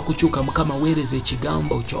lwange lutekwa kukyuka mukama wereze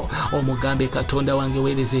ekigambo kyo. Omugambe Katonda wange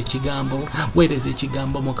wereze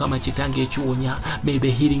ekigambo mukama kitange ekiwonya. May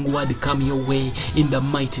the healing word come your way in the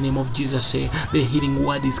mighty name of Jesus. The healing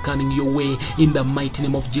word is coming your way in the mighty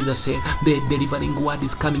name of Jesus. The delivering word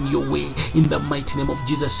is coming your way in the mighty name of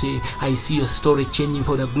Jesus. I see your story changing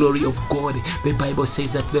for the glory of God. The Bible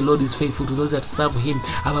says that the Lord is faithful to those that serve him.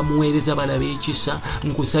 Abamuweereza balabe ekisa,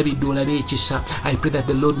 nkusabidde olabe ekisa. I pray that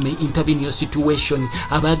the Lord may intervene in your situation.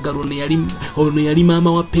 Abagala ono yali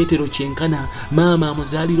maama wa Petero kyenkana. Maama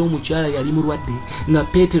amuzaalira omukyala yali mulwadde nga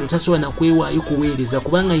Petero tasobola nakwewaayo kuweereza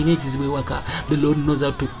kubanga alina ekizibu ewaka. The Lord knows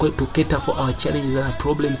how to cater for our challenges and our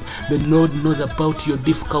problems. The Lord knows about your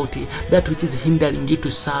difficulty, that which is hindering you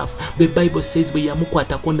to serve. The Bible says bwe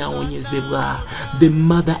yamukwatako n'awonyezebwa. The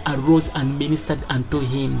mother arose and ministered unto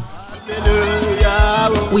him.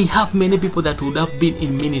 We have many people that would have been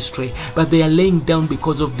in ministry, but they are laying down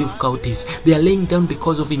because of difficulties. They are laying down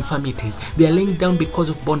because of infirmities. They are laying down because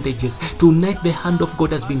of bondages. Tonight the hand of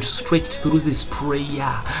God has been stretched through this prayer.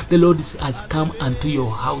 The Lord has come unto your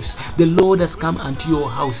house. The Lord has come unto your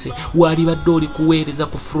house. Wali badoli kuweereza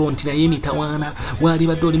ku front na yemitawana. Wali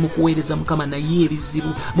badoli mukuweereza mukama na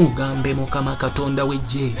yebizibu. Mugambe mukama Katonda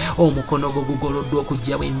wejje. Omukono gwo gugoloddwa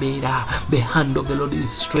okujjawo embeera. The hand of the Lord is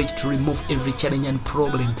stretched to remove every challenge and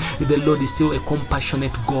problem. The Lord is still a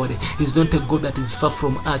compassionate God. He's not a God that is far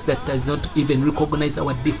from us, that does not even recognize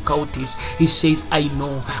our difficulties. He says, I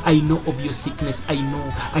know of your sickness, I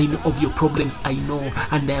know of your problems, I know,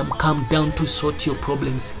 and I am come down to sort your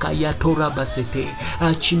problems. Kayatora basete.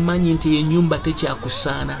 Achimanyi nti enyumba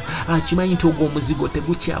tekyakusaana. Achimanyi nti ogwo omuzigo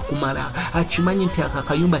tegukyakumala. Achimanyi nti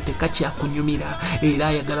akakayumba tekakyakunyumira. Era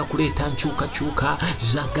ayagala kuleeta nkyukakyuka.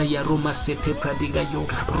 Zagaya Roma sete pradigayo.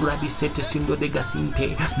 Radisete sindo de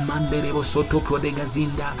gasinte. Manderebo soto pro de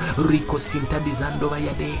gazinda. Rico sinta dizando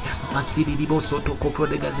bayade. Masiri dibo soto kopro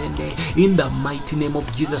de gazende. In the mighty name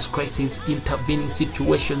of Jesus Christ, is intervening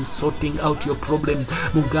situations, sorting out your problem.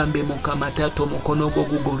 Mugambe mukamatato mukonogo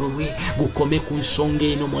gugororwe. Gukome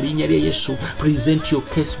kunsonge ino molinya lya Yesu. Present your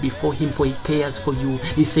case before him, for he cares for you.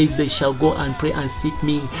 He says they shall go and pray and seek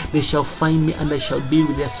me. They shall find me and I shall deal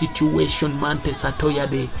with their situation. Mante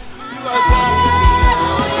satoyade.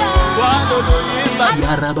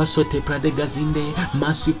 Yaraba sote prade gazinde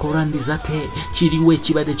masi korandi zate chiriwe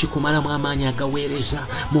chibade chikumala mwamanya agawereza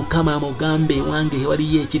mukama mugambe wange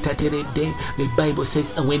waliye chitateredde. The Bible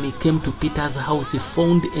says when he came to Peter's house he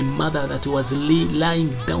found a mother that was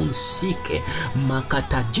lying down sick.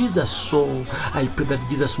 Makata Jesus saw. I pray that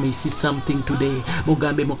Jesus may see something today.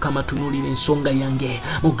 Mugambe mukama tunulire ensonga yange.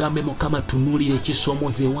 Mugambe mukama tunulire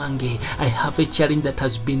chisomoze wange. I have a challenge that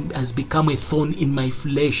has become a thorn in my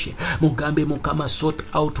flesh. Mugambe mukama sort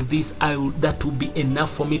out this. That will be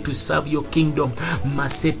enough for me to serve your kingdom.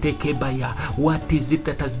 Masete kebaya. What is it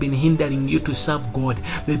that has been hindering you to serve God?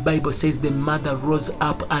 The Bible says the mother rose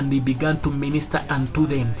up and he began to minister unto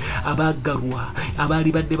them. Abagarwa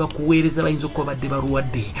abali badde bakuweereza bayinza okuba badde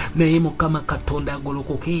baruwadde naye mukama Katonda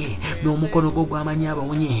agolokoke n'omukono gwo gw'amanya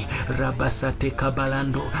abawonye. Rabasate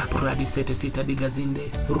kabalando pradisete sita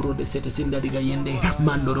digazinde rodesete sinda digayende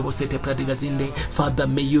mandorobo sete pradigazinde. Father,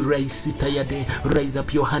 may you raise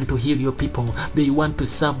up your hand to heal your people. They want to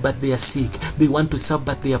serve but they are sick. They want to serve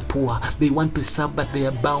but they are poor. They want to serve but they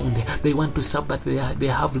are bound. They want to serve but they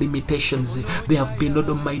have limitations. They have been Lord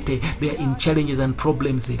Almighty. They are in challenges and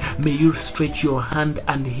problems. May you stretch your hand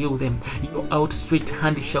and heal them. Your outstretched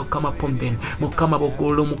hand shall come upon them. Mukama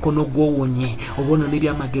bogolo mukono gwowonye obono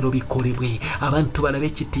nebyamagero bikolebwe abantu balabe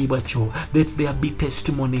ekitiibwa kyo. Let there be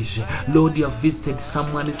testimonies. Lord, you have visited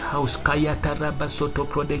someone's house. Kayata raba soto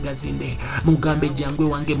prodega prodegazinde mugambe jangwe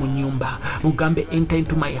wange mu nyumba mugambe enter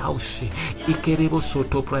into my house ikerebo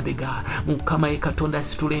soto prodega mukama ekatonda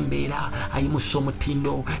situlembeera ayimusa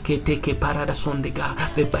omutindo keteke parada sondega.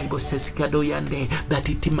 The Bible says kadoyande that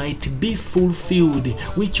it might be fulfilled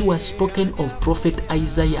which was spoken of prophet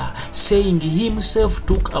Isaiah, saying he himself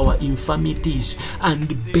took our infirmities and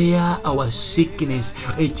bear our sickness.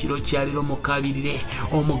 Ekiro kyaliro mukabirire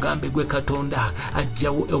omugambe gwe katonda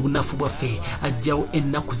ajjawo obunafu bwaffe, ajjawo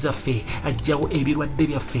ennaku zaffe, ajjawo ebirwadde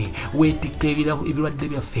byaffe, weetikka ebirwadde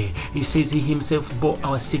byaffe. He says he himself bore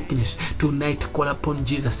our sickness. Tonight call upon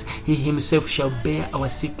Jesus. He himself shall bear our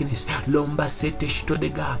sickness. Lomba sete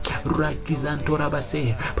shitodega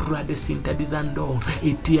rakizantorabase prade sintadizando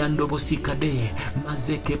itiando bosikade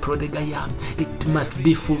mazeke prodegaya. It must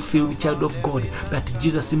be fulfilled, child of God, that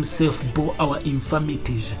Jesus himself bore our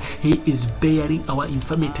infirmities. He is bearing our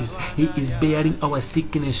infirmities. He is bearing our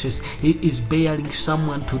sicknesses. He is bearing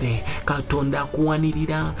someone today. Katonda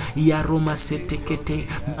kuwanirira ya Roma setekete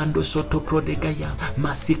mando soto prodegaya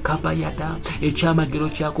masikabayada ekyamagero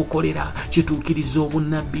kyakukolera kituukiriza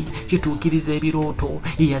obunabbi, kituukiriza ebirooto.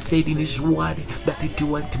 He has said in his word that it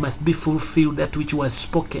must be fulfilled, that which was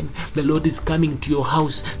spoken. The Lord is coming to your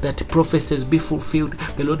house, that prophecies be fulfilled.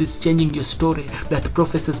 The Lord is changing your story, that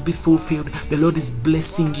prophecies be fulfilled. The Lord is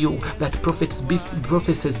blessing you, that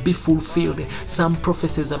prophecies be fulfilled. Some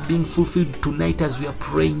prophecies are being fulfilled tonight as we are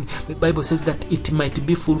praying. The Bible says that it might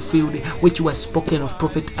be fulfilled which was spoken of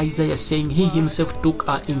prophet Isaiah, saying he himself took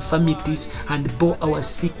our infirmities and bore our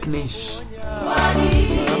sickness.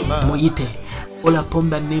 Moyite all upon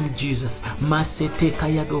the name Jesus. Masete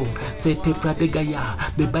kayado sete pradegaya.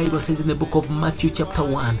 The Bible says in the book of Matthew chapter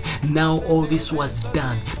 1, now all this was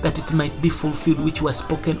done that it might be fulfilled which was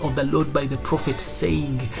spoken of the Lord by the prophet,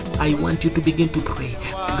 saying, I want you to begin to pray.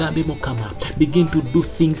 Gambe mukama, begin to do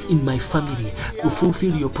things in my family to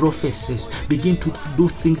fulfill your prophecies. Begin to do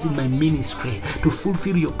things in my ministry to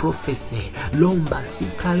fulfill your prophecy. Lomba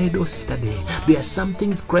sikaledo stade. There are some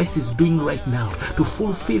things Christ is doing right now to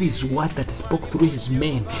fulfill his word that spoke through his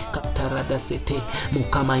men. Katarada sete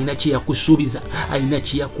mukama inachi ya kusubiza,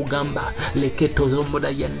 inachi ya kugamba leketo zomboda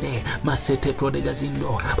yande masete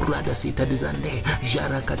prodegazindo rada sita dizande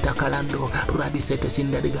jara katakalando radi sete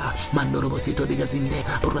sindadiga mandorobo sito digazinde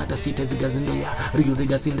rada sita zigazindo ya rio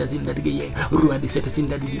digazinda zindadige radi sete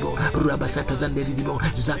sindadibo raba sata zanderibo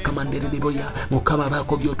zakamanderibo ya mukama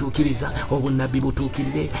bako byotukiriza obunabi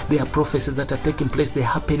butukirire. There are prophecies that are taking place. They're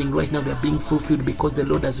happening right now. They're being fulfilled because the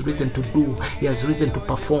Lord has risen to do. He has risen to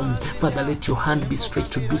perform. Father, let your hand be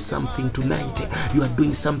stretched to do something tonight. You are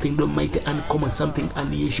doing something mighty, uncommon, something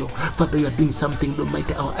unusual. Father, you are doing something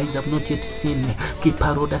mighty our eyes have not yet seen.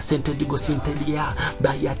 Kiparoda sentedigo sintelia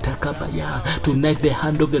bayatakabaya. Tonight the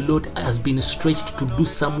hand of the Lord has been stretched to do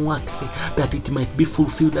some works that it might be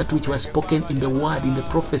fulfilled, that which was spoken in the word, in the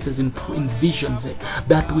prophecies, in visions,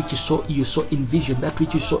 that which you saw in vision, that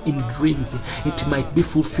which you saw in dreams. It might be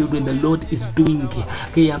fulfilled when the Lord is doing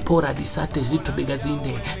Keyapora disate zito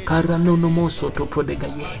degazinde karano no moso to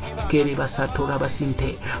prodegaye kere basato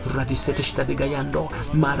rabasinte radisete shtadegayando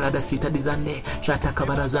marada sita dizande chata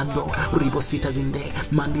kabarazando ribo sita zinde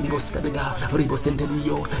mandi ribo sitadega ribo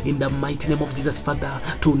senteliyo. In the mighty name of Jesus, Father,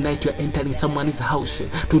 tonight you are entering someone's house.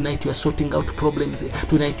 Tonight you are sorting out problems.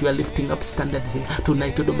 Tonight you are lifting up standards.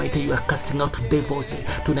 Tonight, God Almighty, you are casting out devils.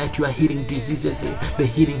 Tonight you are healing diseases. The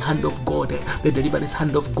healing hand of God, the deliverance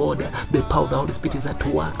hand of God, the power of the Holy Spirit is at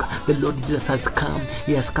work. The Lord Jesus has come.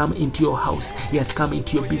 He has come into your house. He has come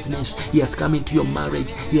into your business. He has come into your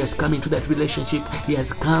marriage. He has come into that relationship. He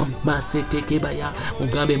has come. Masete kebaya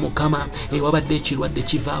mugambe mukama ewabadde ekirwadde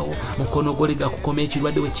kivaawo mukono golega kukoma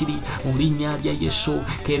ekirwadde wekiri mu linnya lya Yesu.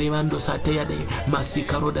 Keremando sateyade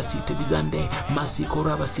masikaroda sitedizande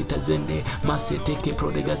masikoraba sitazende maseteke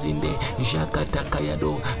prodegazinde jakata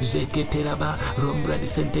kayado zeketeraba rombradi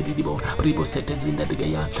sentedibo ribo setezinda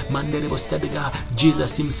degaya manderebo stadega.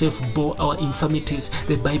 Jesus himself bore our infirmities.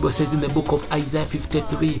 The Bible says in the book of Isaiah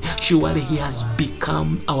 53, surely he has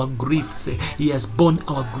become our griefs. He has borne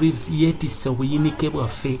our griefs. Yet is a winike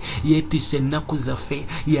wafe. Yet is a nakuzafe.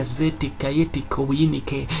 Yazetika yetika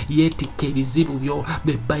winike. Yetike bizibubyo.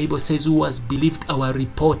 The Bible says who has believed our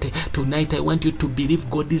report. Tonight I want you to believe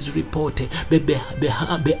God's report. That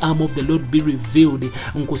the arm of the Lord be revealed.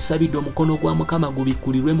 Nkusabidwa mukono gwa Mukama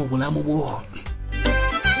gubikulirwe mu bulamu bwo.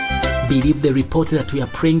 Believe the report that we are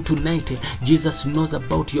praying tonight. Jesus knows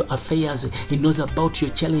about your affairs. He knows about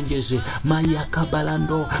your challenges. Maya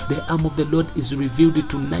Kabalando, the arm of the Lord is revealed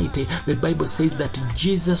tonight. The Bible says that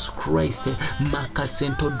Jesus Christ,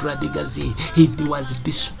 Makasento Dradigazi, he was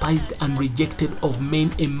despised and rejected of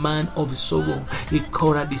men, a man of sorrow. He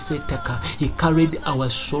carried our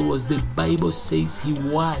sorrows. The Bible says he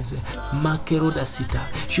was Makerodasita.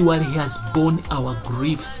 Surely he has borne our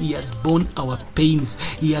griefs. He has borne our pains.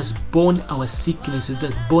 He has borne our sicknesses. He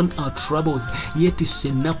has borne our troubles. Yet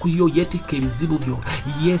senakuyo, yet kerizibubyo.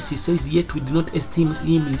 Yes, he says, yet we did not esteem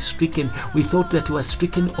him stricken. We thought that he was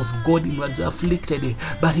stricken of God and was afflicted,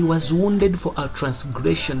 but he was wounded for our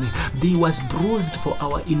transgression. He was bruised for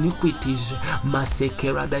our iniquities.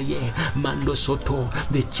 Masekeradaye, Mando Soto.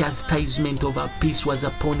 The chastisement of our peace was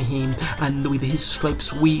upon him, and with his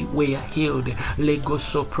stripes we were healed.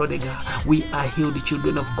 Legoso Prodega. We are healed,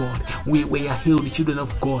 children of God. We were healed, children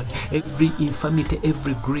of God. Every infirmity,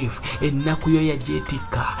 every grief, enakuyo ya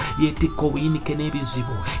jetika, yetiko winike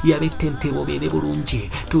nebizibu, yabetentebo bere bulungi.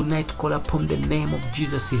 Tonight call upon the name of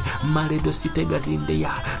Jesus. Maredo sitegazinde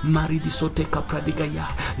ya, maridi sote kapradiga ya,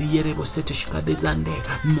 yerebo sete shikadezande,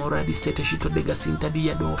 moradi sete shitodega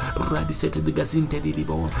sintadiyado, radi sete degazinte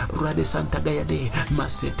dilibo, rade santagayade,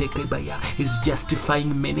 masete kebaya, is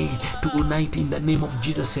justifying many tonight in the name of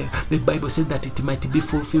Jesus. The Bible said that it might be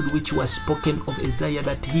fulfilled which was spoken of Isaiah,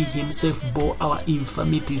 that he himself bore our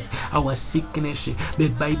infirmities, our sickness. The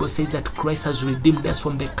Bible says that Christ has redeemed us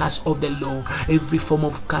from the curse of the law, every form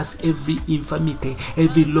of curse, every infirmity,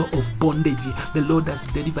 every law of bondage. The Lord has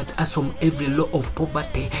delivered us from every law of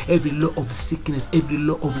poverty, every law of sickness, every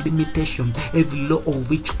law of limitation, every law of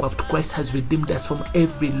witchcraft. Christ has redeemed us from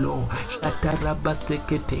every law.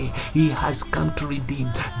 He has come to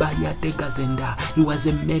redeem. He was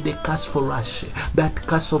made a curse for us. That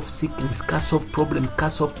curse of sickness, curse of problems,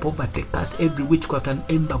 curse of poverty, curse every witchcraft and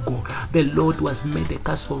embargo. The Lord was made a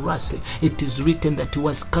curse for us. It is written that he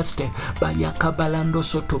was cursed. Bayakabalando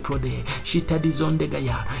soto prode.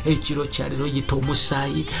 Shitadizondegaya. Echiro chariro yito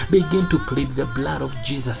musai. Begin to plead the blood of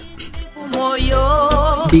Jesus.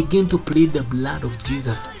 Begin to plead the blood of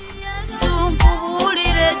Jesus.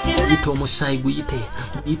 Yito musai guyite.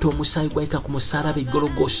 Yito musai gwaika kumusara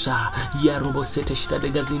bigologosa. Ya robo sete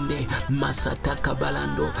shitadegazinde. Masata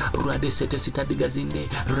kabalando. Rade sete sitadegazinde.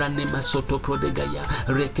 Rane masoto prodegaya.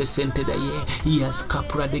 Reke sente daye. He has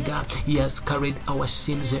kapradega. He has carried our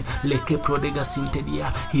sins. Leke prodega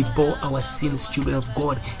sintedia. He bore our sins, children of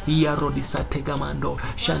God. Ya rodisa tegamando.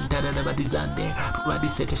 Shantara badizande. Rade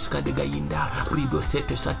sete shikadegayinda. Rido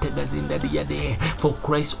sete sategazinda diade. For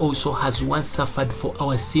Christ also has once suffered for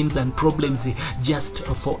our sins and problems, just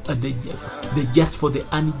for the just for the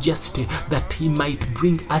unjust, that he might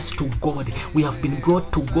bring us to God. We have been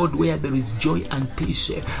brought to God where there is joy and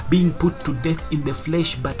peace, being put to death in the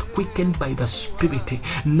flesh but quickened by the Spirit.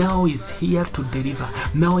 Now is here to deliver.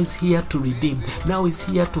 Now is here to redeem. Now is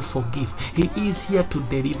here to forgive. He is here to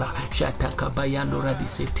deliver. Shataka bayano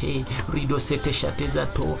radisete rido sete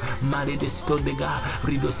shatezato mare de stodega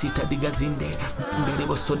rido sita digazinde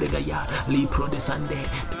nderebo stodega ya lipro de sande.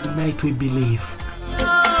 Tonight we believe.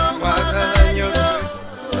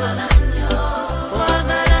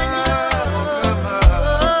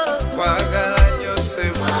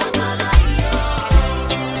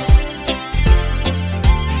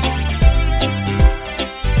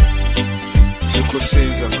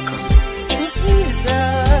 Tukusiza mukama.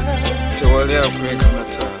 Tewali akweka na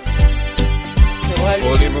tata.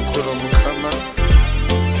 Oli mukuru mukama.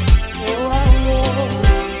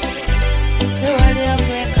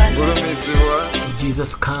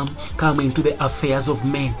 Jesus, come into the affairs of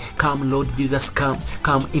men. Come, Lord Jesus, come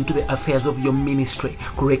into the affairs of your ministry.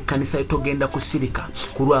 Kurekanisa togenda kusirika,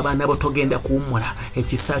 kulwa abana bo togenda kuumula,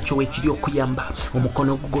 ekisacho wekiri okuyamba,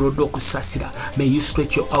 omukono gugolodo okusasira. May you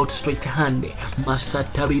stretch your outstretched hand.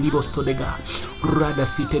 Masata bilibo stodega, rada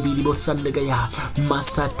site bilibo sandega ya,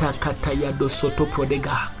 masata kataya do soto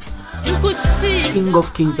prodega. King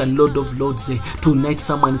of kings and Lord of lords, tonight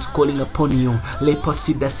someone is calling upon you.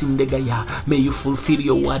 May you fulfill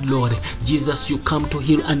your word, Lord. Jesus, you come to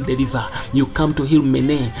heal and deliver. You come to heal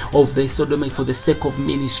many of the Sodom for the sake of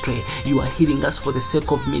ministry. You are healing us for the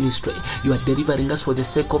sake of ministry. You are delivering us for the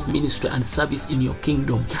sake of ministry and service in your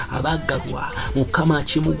kingdom. Abagarwa mukama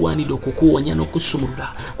achimugwanira okukuwonya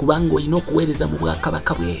n'okusumulula kubanga olina okuweereza mu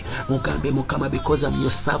bwakabaka bwe. Mugambe mukama, because I'm your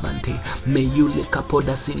servant. May you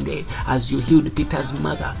lekapoda sinde as you healed Peter's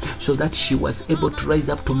mother so that she was able to rise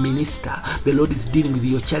up to minister. The Lord is dealing with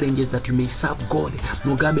your challenges that you may serve God.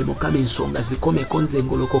 Mugambe mukame ensonga zikome konze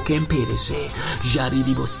ngoloko kempereze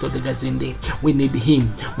jariribo stodegazende. We need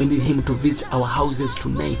him to visit our houses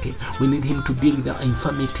tonight. We need him to deal with our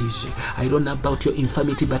infirmities. I don't know about your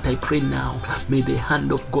infirmity, but I pray now, may the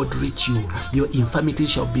hand of God reach you. Your infirmity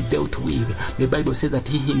shall be dealt with. The Bible says that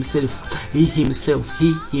he himself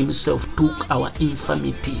took our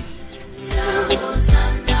infirmities.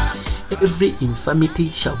 Every infirmity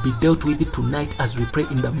shall be dealt with tonight as we pray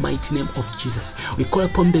in the mighty name of Jesus. We call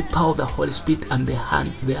upon the power of the Holy Spirit and the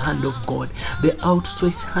hand of God. The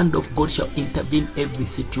outstretched hand of God shall intervene every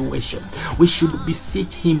situation. We should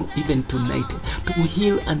beseech him even tonight to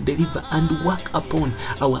heal and deliver and work upon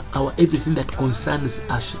our everything that concerns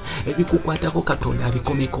us.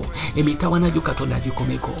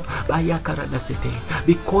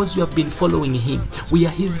 Because we have been following him, we are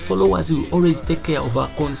his followers. We always take care of our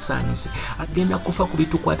concerns. Agenda kufa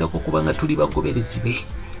kubitukwatako kubanga tuli bagoberezi be.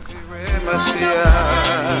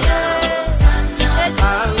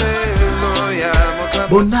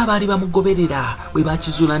 Bonna abaali bamugoberera bwe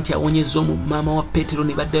bakizuula nti awonyezza maama wa Petero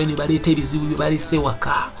ne baddayo ne baleeta ebizibu bye balese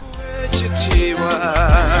waka.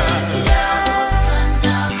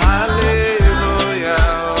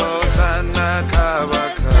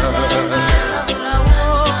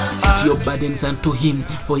 Your burdens unto him,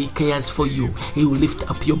 for he cares for you. He will lift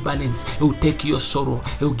up your burdens. He will take your sorrow.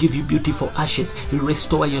 He will give you beautiful ashes. He will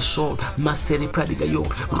restore your soul. Masere pradigayo,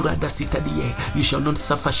 rada sitadiye. You shall not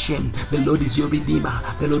suffer shame. The Lord is your redeemer.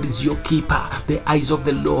 The Lord is your keeper. The eyes of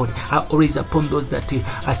the Lord are always upon those that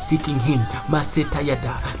are seeking him.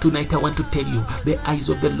 Masetayada. Tonight I want to tell you, the eyes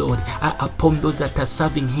of the Lord are upon those that are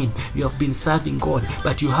serving him. You have been serving God,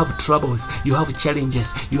 but you have troubles, you have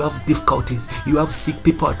challenges, you have difficulties, you have sick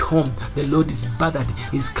people at home. The Lord is bothered,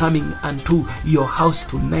 is coming unto your house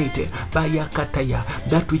tonight. Bayakataya,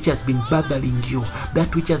 that which has been bothering you,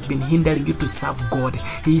 that which has been hindering you to serve God.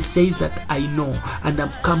 He says that I know and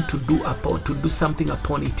I've come to do something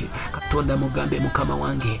upon it. Katonda mugambe mukama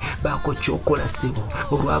wange bako chokola sebo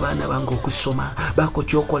olw'abaana bange okusoma, bako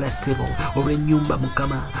chokola sebo olw'ennyumba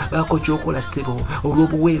mukama, bako chokola sebo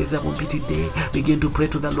olw'obuweereza bumpitidde. Begin to pray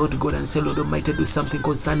to the Lord God and say, Lord Almighty, do something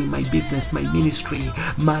concerning my business, my ministry.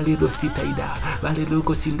 May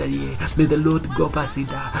the Lord go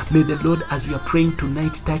pasida. May the Lord, as we are praying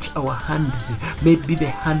tonight, touch our hands. Maybe the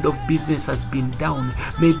hand of business has been down.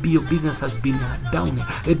 Maybe your business has been down.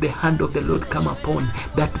 Let the hand of the Lord come upon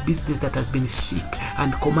that business that has been sick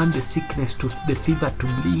and command the sickness to the fever to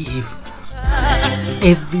leave.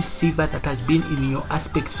 Every fever that has been in your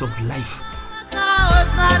aspects of life,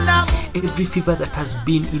 every fever that has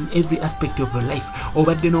been in every aspect of your life,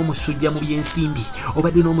 obadde n'omusujja mu byensimbi,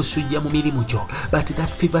 obadde n'omusujja mu mirimu gyo, but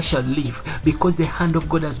that fever shall leave because the hand of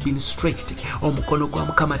God has been stretched. Omukono gwa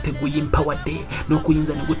Mukama teguyimpoweredde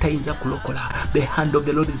n'okuyinza ne gutayinza kulokola. The hand of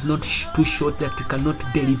the Lord is not too short that it cannot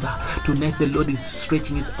deliver. Tonight the Lord is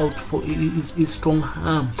stretching his out for his strong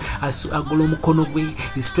arm. As agola omukono gwe,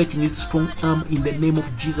 is stretching his strong arm in the name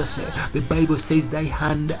of Jesus. The Bible says thy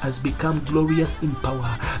hand has become glorious in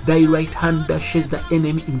power. Thy right hand dashes the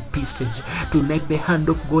enemy in pieces. Tonight the hand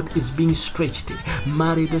of God is being stretched.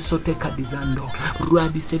 Marido sote kadizando,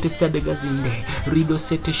 ruadi sete stadegazinde, rido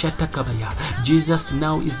sete shatakabaya. Jesus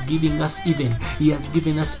now is giving us he has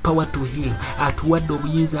given us power to heal. At waddo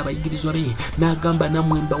obuyinza abayigirizwa be n'agamba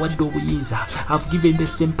namwemba waddo obuyinza. I've given the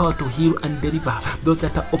same power to heal and deliver those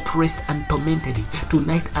that are oppressed and tormented.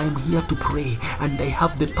 Tonight I am here to pray and I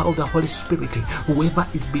have the power of the Holy Spirit. Whoever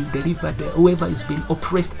is being delivered, whoever is being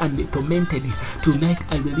oppressed and tormented, tonight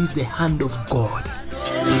I release the hand of God.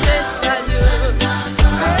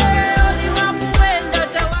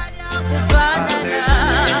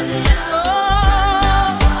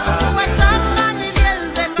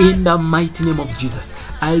 In the mighty name of Jesus,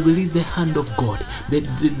 I release the hand of God, the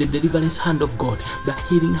deliverance hand of God, the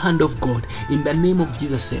healing hand of God. In the name of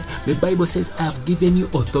Jesus, the Bible says, I have given you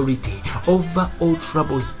authority over all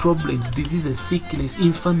troubles, problems, diseases, sickness,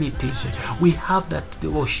 infirmities. We have that. The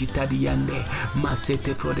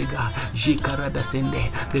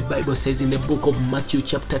Bible says in the book of Matthew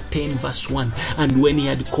chapter 10 verse 1, and when he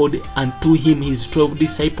had called unto him his 12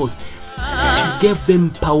 disciples, he gave them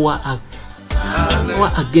power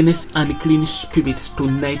against unclean spirits.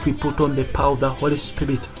 Tonight we put on the power of the Holy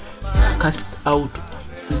Spirit, cast out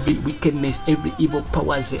every wickedness, every evil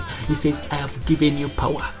powers. He says, I have given you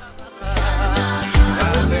power.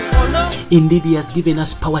 Indeed, he has given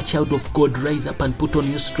us power. Child of God, rise up and put on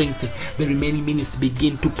your strength. The remaining minutes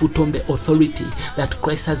begin to put on the authority that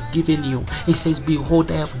Christ has given you. He says,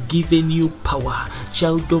 behold, I have given you power.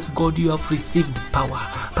 Child of God, you have received power.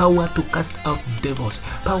 Power to cast out devils,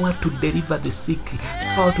 power to deliver the sick,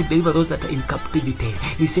 power to deliver those that are in captivity.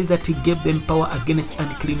 He says that he gave them power against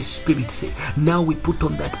unclean spirits. Now we put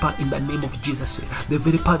on that power in the name of Jesus, the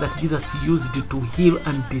very power that Jesus used to heal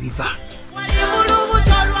and deliver.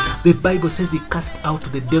 The Bible says he cast out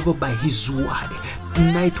the devil by his word.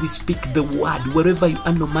 Tonight we speak the word wherever you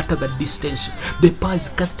are, no matter the distance. The power is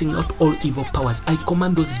casting out all evil powers. I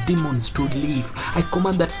command those demons to leave. I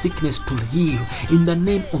command that sickness to heal in the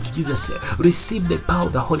name of Jesus. Receive the power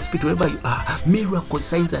of the Holy Spirit wherever you are. Miracles,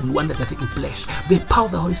 signs and wonders are taking place. The power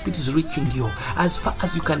of the Holy Spirit is reaching you as far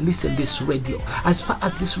as you can listen this radio, as far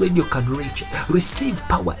as this radio can reach. Receive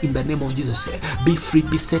power in the name of Jesus. Be free,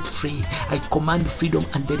 be set free. I command freedom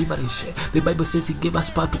and deliverance. The Bible says he gave us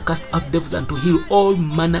power to cast out devils and to heal all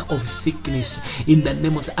manner of sickness in the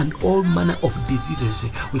name of, and all manner of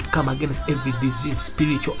diseases. We come against every disease,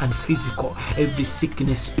 spiritual and physical, every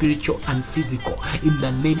sickness, spiritual and physical, in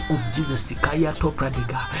the name of Jesus. Kaya to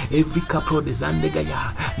pradega, every capro de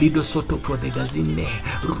zandegaya, lido soto prodega zinde,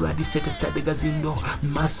 radi sete stadega zindo,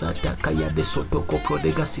 masata kaya de soto ko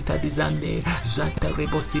prodega sita dizande, zata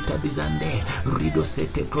rebo sita dizande, rido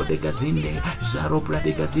sete prodega zinde, zaro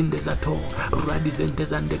prodega zinde zato, radi zente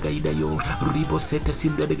zandega idayo, ribo sete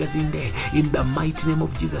simdo de gazinde. In the mighty name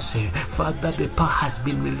of Jesus, Father, the power has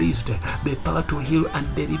been released, the power to heal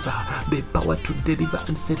and deliver, the power to deliver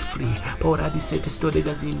and set free. Power radi sete sto de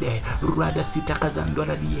gazinde, rada sita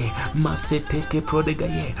kazandora die, masete ke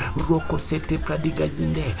prodegaye, roko sete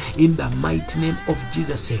pradigazinde. In the mighty name of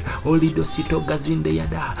Jesus, olido sito gazinde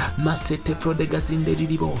yada, masete prodegazinde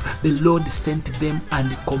didibo. The Lord sent them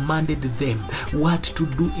and commanded them what to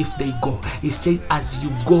do if they go. He says, as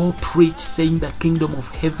you go, preach, saying the kingdom of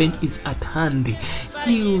heaven is at hand.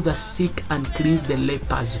 Heal the sick and cleanse the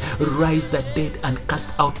lepers, rise the dead and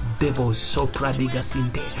cast out devils. So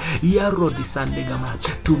pradigasinte yaro disandegama.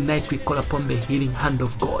 Tonight we call upon the healing hand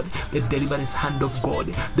of God, the deliverance hand of God,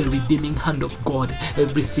 the redeeming hand of God.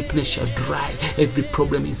 Every sickness shall dry, every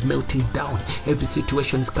problem is melting down, every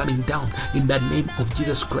situation is coming down in the name of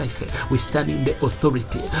Jesus Christ. We stand in the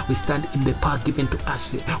authority, we stand in the power given to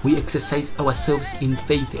us, we exercise ourselves in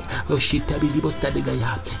faith.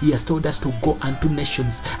 He has told us to go unto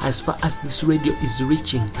nations. As far as this radio is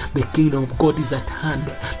reaching, the kingdom of God is at hand.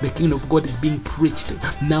 The kingdom of God is being preached.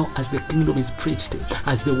 Now as the kingdom is preached,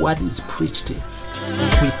 as the word is preached,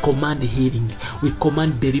 we command healing, we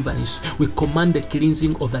command deliverance, we command the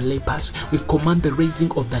cleansing of the lepers, we command the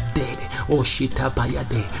raising of the dead. Oh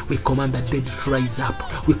Shitabayade, we command the dead to rise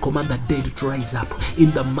up, we command the dead to rise up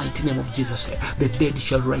in the mighty name of Jesus. The dead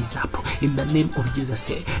shall rise up in the name of Jesus.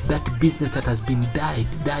 That business that has been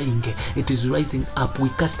dying, it is rising up. We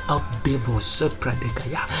cast out devils,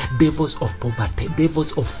 devils of poverty,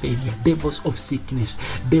 devils of failure, devils of sickness,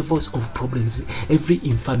 devils of problems, every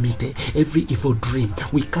infirmity, every evil dream.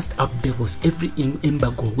 We cast out devils, every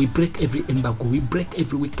embargo. We break every embargo. We break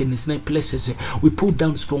every wickedness in places. We pull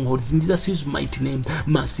down strongholds in Jesus' mighty name.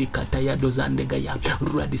 Masikataya dozandegaya,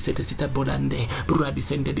 ruadisete sita borande,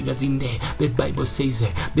 ruadisente digazinde. The Bible says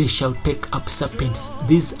they shall take up serpents.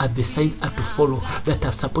 These are the signs are to follow that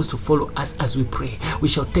are supposed to follow us as we pray. We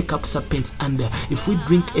shall take up serpents, and if we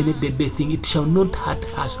drink any deadly thing, it shall not hurt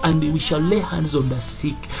us, and we shall lay hands on the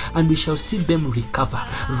sick, and we shall see them recover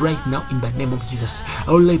right now in the name of Jesus. From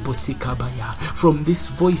this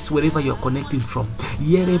voice, wherever you are connecting from,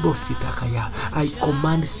 I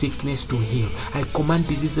command sickness to heal. I command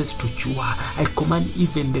diseases to cure. I command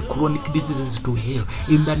even the chronic diseases to heal.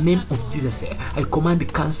 In the name of Jesus, I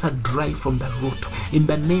command cancer dry from the root. In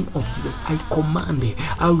the name of Jesus, I command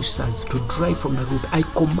ulcers to dry from the root. I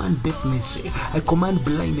command deafness. I command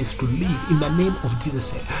blindness to leave. In the name of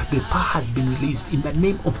Jesus, the power has been released. In the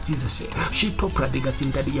name of Jesus,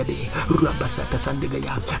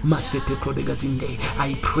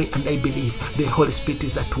 I pray and I believe the Holy Spirit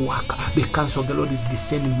is at work. The counsel of the Lord is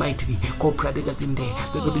descending mightily.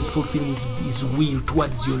 The Lord is fulfilling his will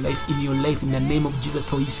towards your life, in your life, in the name of Jesus.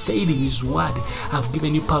 For he said in his word, I've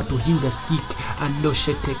given you power to heal the sick. And no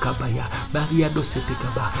shetekabaya, bariado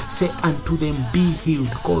setekaba. Say unto them, be healed.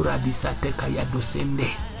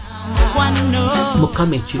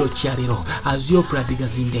 Mukama ekiro kya leero as your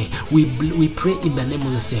pradigazinde we pray in the name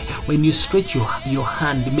of Jesus. When you stretch your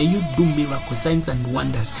hand, may you do miracle signs and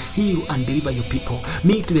wonders, heal and deliver your people,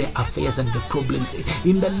 meet their affairs and the problems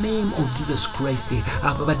in the name of Jesus Christ. In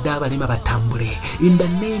the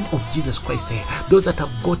name of Jesus Christ, those that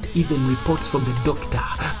have got even reports from the doctor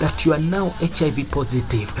that you are now HIV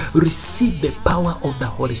positive, receive the power of the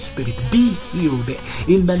Holy Spirit, be healed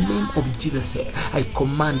in the name of Jesus. I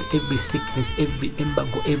command every sickness, every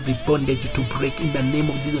embargo, every bondage to break in the name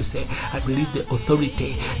of Jesus. I release the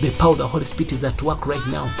authority, the power of the Holy Spirit is at work right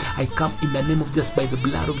now. I come in the name of Jesus by the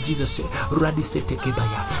blood of Jesus.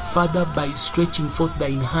 Father, by stretching forth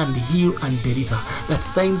thine hand, heal and deliver, that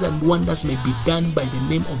signs and wonders may be done by the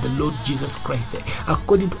name of the Lord Jesus Christ.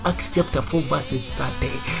 According to Acts chapter 4 verses 30,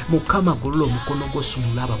 Mukama gololo mukono gwo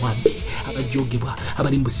sumulaba mwambe abajogebwa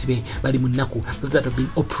abalimbusibe bali munaku, those that have been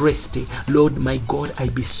oppressed. Lord my God, I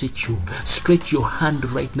beseech you, stretch your hand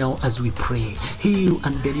right now as we pray, heal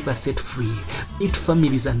and deliver, set free, meet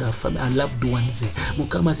families and our loved ones.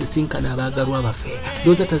 Mukama sisinkana abagalwa abafe,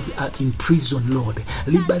 those that are in prison, Lord,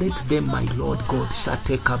 liberate them, my Lord God.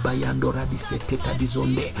 Sate kabayando radisete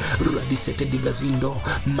tadizonde radisete digazindo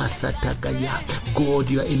masata gaya. God,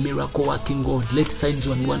 you are a miracle working God. Let signs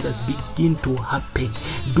and wonders begin to happen.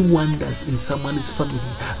 Do wonders in someone's family,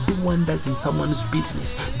 do wonders in someone's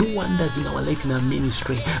business, do wonders in our life, in our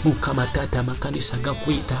ministry. Mukama tata makanisa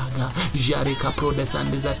gakwitaga jare kaprodas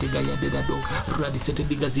and zategaya dedado radisete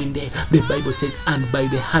digazinde. The Bible says, and by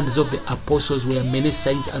the hands of the apostles were many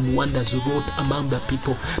signs and wonders wrought among the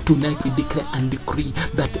people. Tonight we declare and decree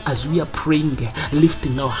that as we are praying,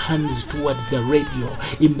 lifting our hands towards the radio,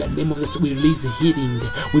 in the name of Jesus, we release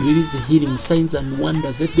healing, signs and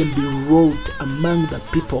wonders. Let them be wrought among the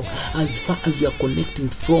people as far as we are connecting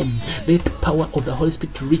from. Let the power of the Holy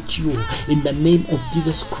Spirit reach you in the name of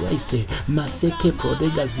Jesus Christ. Maseke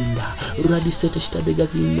prodegazinda radisete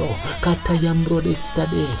shtadegazino katayambrode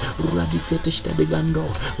stade radisete shtadegando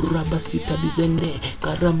rabasita dizende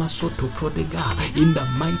karamasoto prodega in the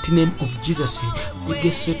mighty name of Jesus.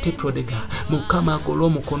 Igesete prodega mukama golo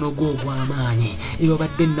mukono gwo gw'amaanyi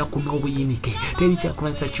eyobadde ennaku n'obuyinike teri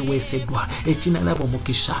kyakulansa kiweeseddwa ekinalaba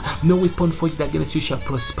omukisa. No weapon forged against you shall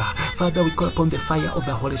prosper. Father, we call upon the fire of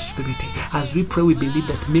the Holy Spirit. As we pray, we believe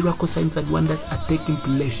that miracle signs and wonders are taking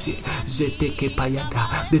place.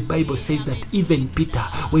 The Bible says that even Peter,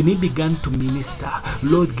 when he began to minister,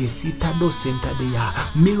 Lord gesitado sentadeya,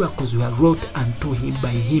 miracles were wrought unto him by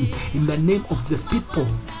him. In the name of Jesus, people,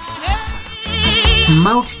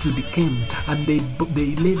 multitude came and they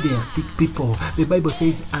laid their sick people. The Bible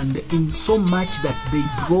says, and in so much that they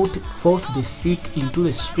brought forth the sick into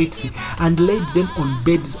the streets and laid them on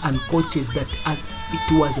beds and couches, that as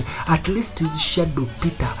it was at least his shadow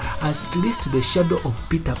Peter, as at least the shadow of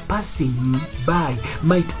Peter passing by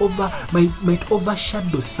might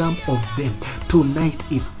overshadow some of them. Tonight,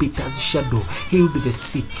 if Peter's shadow healed the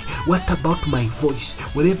sick, what about my voice?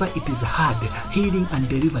 Wherever it is hard, healing and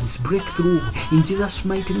deliverance, breakthrough in Jesus'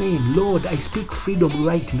 mighty name. Lord, I speak freedom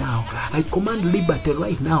right now. I command liberty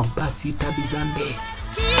right now. Basita bizande.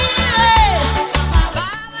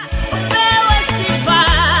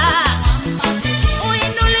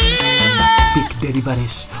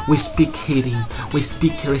 Deliverance, we speak healing, we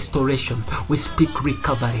speak restoration, we speak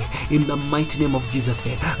recovery in the mighty name of Jesus.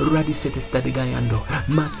 Radisete stadegayando,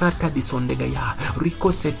 masata disondegaya,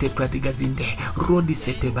 ricosete pradigazinde,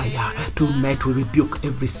 rodisete baya. Tonight we rebuke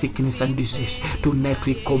every sickness and disease. Tonight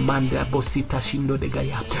we command bosita shindo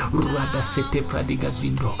degaya, radasete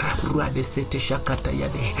pradigazindo, radesete shakata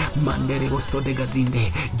yade, mandere rosto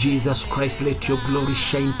degazinde. Jesus Christ, let your glory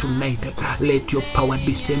shine tonight. Let your power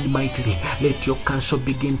descend mightily. Let your counsel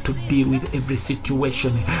begin to deal with every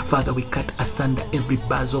situation. Father, we cut asunder every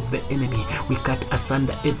bars of the enemy. We cut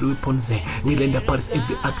asunder every weapons. We render apart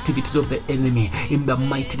every activities of the enemy. In the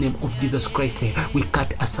mighty name of Jesus Christ, we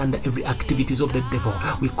cut asunder every activities of the devil.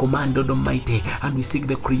 We command God Almighty, and we seek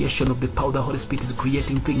the creation of the power. The Holy Spirit is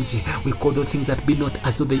creating things. We call those things that be not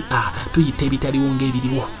as though they are.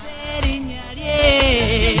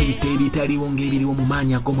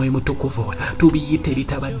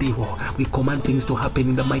 We command things to happen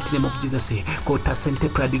in the mighty name of Jesus.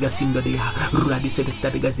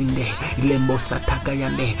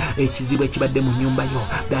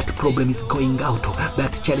 That problem is going out,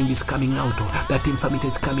 that challenge is coming out, that infirmity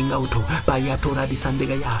is coming out. I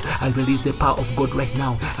release the power of God right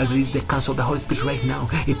now. I release the counsel of the Holy Spirit right now.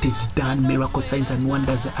 It is done. Miracle signs and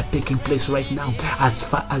wonders are taking place right now. As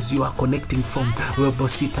far as you are connecting from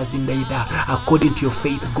Robositas zindaida. According to your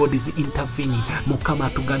faith, God is intervening. Mukama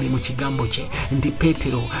atugane mu kigambo kye nti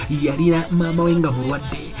Petero yalina mama we nga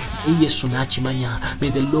mulwadde. Yesu n'akimanya. May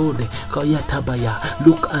the Lord kayatabaya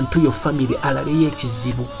look unto your family, alabeyo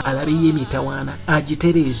ekizibu, alabeyo emitawaana,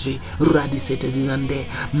 agitereeze. Radisete zinde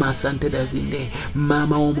masante dazinde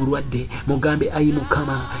mama omulwadde mugambe ayi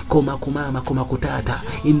Mukama koma ku mama koma ku taata.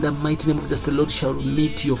 In the mighty name of Jesus, the Lord shall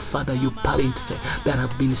meet your father, your parents that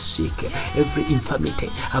have been sick, every infirmity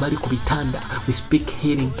abali ku bitanda. We speak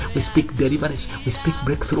healing, we speak deliverance, we speak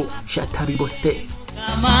breakthrough. Shatariboste.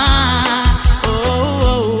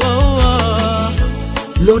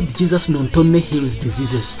 Lord Jesus not only heals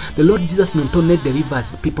diseases, the Lord Jesus not only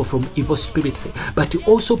delivers people from evil spirits, but he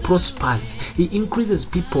also prospers. He increases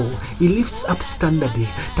people. He lifts up standard.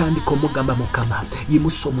 Tandika omugamba Mukama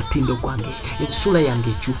yimusa omutindo gwange, ensula yange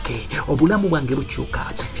ekyuke, obulamu bwange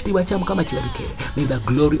bukyuka, kitiibwa kya Mukama kirabike. May the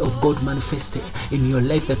glory of God manifest in your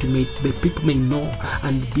life, that the people may know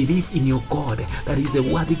and believe in your God, that he is a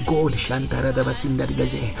worthy God. Shantarada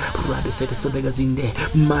basindarigaze rada sete sodegazinde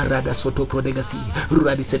marada soto prodegasi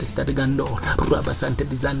radi sete stadegando raba sante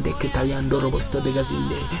dizande ketayando robosto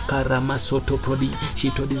degazinde karama soto prodi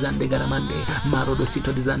shito dizande garamande marodo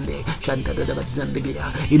sito dizande shantarada bazande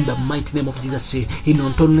geya. In the mighty name of Jesus, he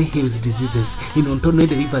not only heals diseases, he not only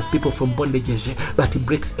delivers people from bondages, but he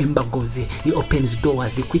breaks embargoes, he opens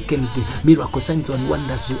doors, he quickens miracle signs and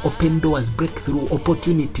wonders, he open doors, breakthrough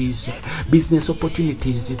opportunities, business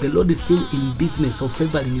opportunities. The Lord is still in business of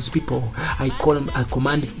favoring his people. I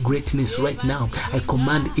command greatness right now. I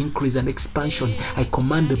command increase and expansion. I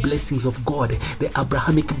command the blessings of God, the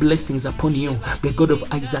Abrahamic blessings upon you. The God of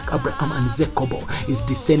Isaac, Abraham and Jacob is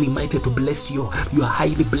descending mighty to bless you. You are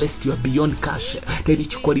highly blessed. You are beyond cash. The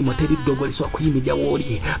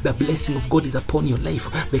blessing of God is upon your life.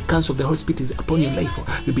 The counsel of the Holy Spirit is upon your life.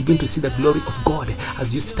 You begin to see the glory of God.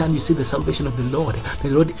 As you stand, you see the salvation of the Lord. May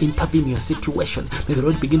the Lord intervene in your situation. May the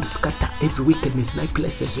Lord begin to scatter every wickedness in high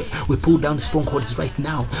places. We pull down strongholds right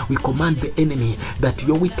now. We command the enemy that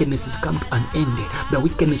your wickedness is come to an end. The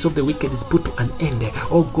wickedness of the wicked is put to an end.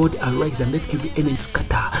 Oh God, arise and let every enemy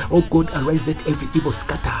scatter. Oh God, arise, let every evil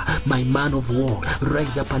scatter. My man of war,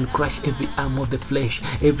 rise up and crush every arm of the flesh.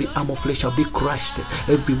 Every arm of flesh shall be crushed.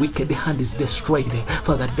 Every wicked hand is destroyed.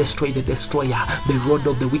 Father, destroy the destroyer. The rod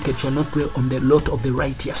of the wicked shall not dwell on the lot of the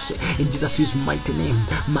righteous. In Jesus' mighty name.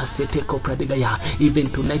 Even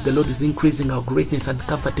tonight, the Lord is increasing our greatness and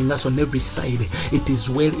comforting us on every side. It is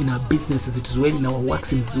well in our businesses, it is well in our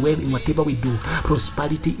works, it is well in whatever we do.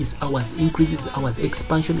 Prosperity is ours, increase is ours,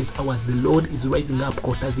 expansion is ours. The Lord is rising up.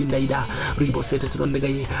 Kotazindaida ribo sete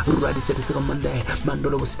srondegaye radi sete sekamande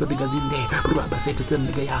mandolo bosito digazinde raba sete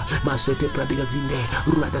sendegaya masete pradigazinde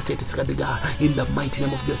rada sete skadega. In the mighty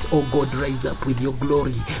name of Jesus, oh God, rise up with your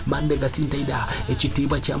glory. Mandega sintaida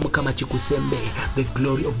ekitiba kya Mukama kikusembe. The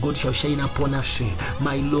glory of God shall shine upon us.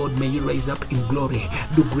 My Lord, may you rise up in glory.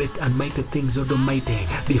 Do great and mighty things, O Almighty.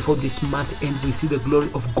 Before this month ends, we see the glory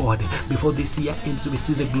of God. Before this year ends, we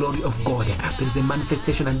see the glory of God. There is a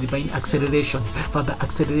manifestation and divine acceleration. Father,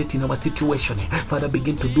 accelerate in our situation. Father,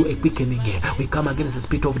 begin to do a quickening. We come against the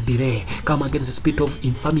spirit of delay. Come against the spirit of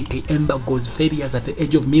infirmity, embargoes, failures at the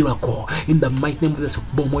edge of miracle. In the mighty name of Jesus,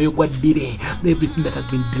 bomoyogwa delay. Everything that has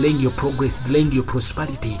been delaying your progress, delaying your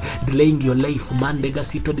prosperity, delaying your life. Mandega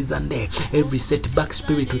sito dizande. Every setback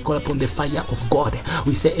spirit, we call upon the fire of God.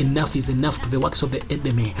 We say enough is enough to the works of the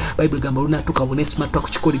enemy. Bible gamaruna tukabonesma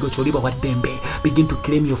twakukikoligo kyoliba waddembe. Begin to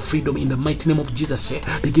claim your freedom in the mighty name of Jesus.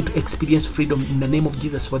 Begin to experience freedom in the name of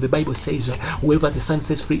Jesus. For the Bible says, whoever the Son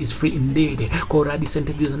sets free is free indeed. Koradi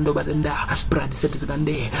sented ndo barenda. Brad sented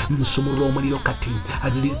gande. Msumuro omuliro kati. I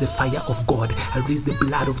release the fire of God. I release the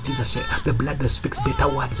blood of Jesus. The blood that speaks better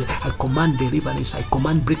words. I command deliverance. I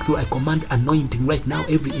command breakthrough. I command anointing right now.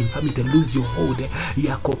 Every infirmity lose your hold.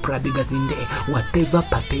 Yako pradigazinde. Whatever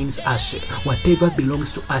pertains us, whatever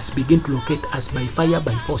belongs to us, begin to locate us by fire,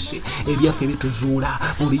 by force. Ebyaffe bituzula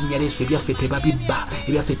mulinnya Yesu, ebyaffe tebabibba,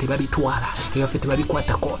 ebyaffe tebabitwala, ebyaffe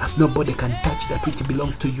tebabikwatako. Nobody can touch that which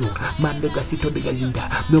belongs to you. Mandega sito degazinda.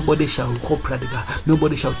 Nobody shall cooperate.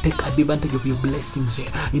 Nobody shall take advantage of your blessings.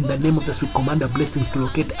 In the name of Jesus, we command the blessings to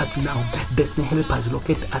locate us now. Destiny helpers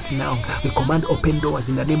locate us now. We command open doors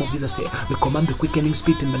in the name of Jesus. We command the quickening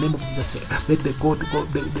spirit in the name of Jesus.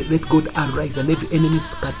 Let God arise and every enemy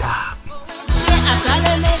scatter.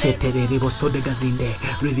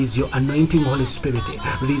 Release your anointing, Holy Spirit.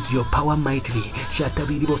 Release your power mightily.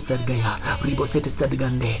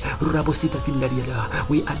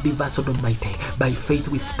 We are diverse, Almighty. By faith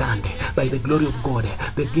we stand. By the glory of God,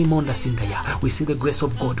 the game on the Sindaya. We see the grace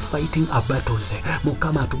of God fighting our battles.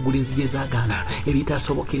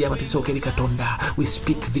 We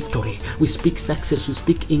speak victory. We speak success. We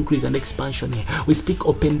speak increase and expansion. We speak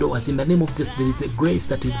open doors. In the name of Jesus, there is a grace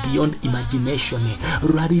that is beyond imagination.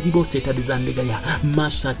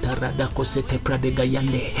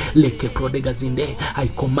 I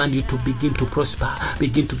command you to begin to prosper,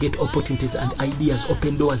 begin to get opportunities and ideas,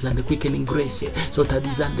 open doors and quickening grace. So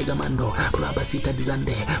tadizande gamando, rabasita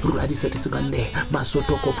dizande, radisetisugande,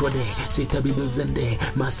 masotoko prode, sitabiduzende,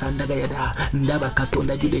 masanda gayada, ndaba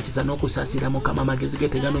katonda jude chisanoku sasira mukama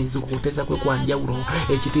magezigete gano izukuteza kwe kwanjawulo,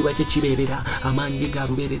 ekitiba kye kiberera, amanyi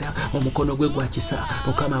garuberera, omukono gwe gwakisa,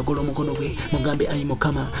 mukama agolo mukono gwe, mugambe ayi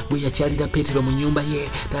mukama bwe yakyalira Petero mu nyumba ye,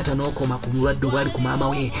 tata n'okoma ku mulwadde bwali ku maama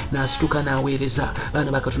we, n'asituka n'aweereza.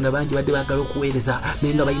 Baana bakatonda bangi badde baagala okuweereza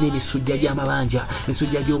naye nga balina emisujja gy'amabanja,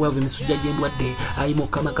 emisujja gy'obwavu, emisujja gy'endwadde. Ayi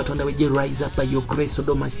mukama katonda we rise up by your grace,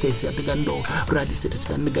 Sodoma State yategando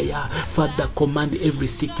radisetesigandegaya. Father, command every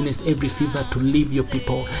sickness, every fever to leave your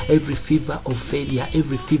people, every fever of failure,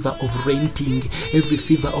 every fever of renting, every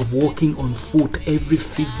fever of walking on foot, every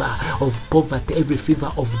fever of poverty, every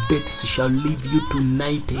fever of debts shall leave you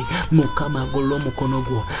tonight. Mukama golo mukono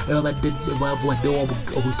gwo abadde bwavu waddewo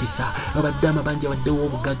obukisa, abadde amabanja waddewo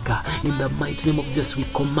obugaga. In the mighty name of Jesus, we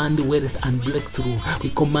command wealth and breakthrough. We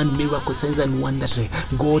command miracle signs and wonders.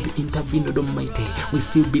 God intervene, Almighty. We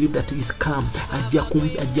still believe that He is come.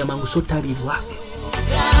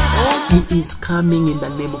 He is coming in the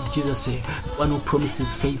name of Jesus. One who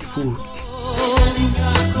promises faithful.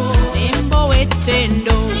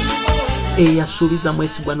 Eyasuubiza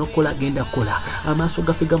mwesigwa n'okola agenda kola. Amaaso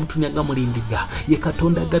gaffe gamutunya gamulindirira. Ye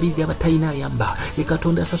Katonda agabirira abatalina ayamba. Ye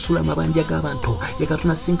Katonda asasula amabanja g'abantu. Ye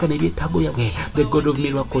Katonda asinkana ebyetaago yabwe. The God of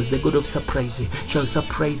miracles, the God of surprise shall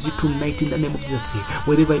surprise you tonight in the name of Jesus.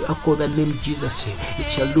 Wherever you are called the name Jesus, it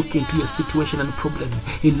shall look into your situation and problem.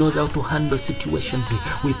 He knows how to handle situations.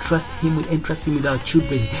 We trust Him, we entrust Him with our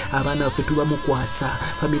children. Abaana baffe tubamukwasa,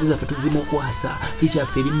 family zaffe tuzimukwasa, future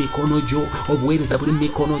yaffe eri mikono gyo, obuweereza buli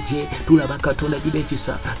mikono gye.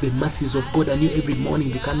 The mercies of God are new every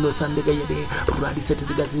morning.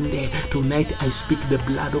 Tonight I speak the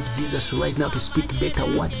blood of Jesus right now to speak better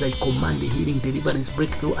words. I command healing, deliverance,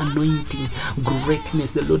 breakthrough, anointing,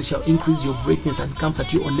 greatness. The Lord shall increase your greatness and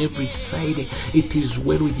comfort you on every side. It is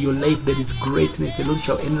well with your life. There is greatness. The Lord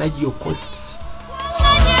shall enlarge your costs.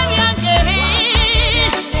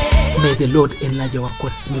 May the Lord enlarge our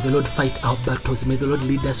costs. May the Lord fight our battles. May the Lord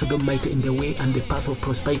lead us, Almighty, in the way and the path of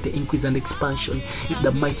prosperity, increase and expansion. In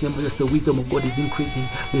the mighty name of Jesus, the wisdom of God is increasing.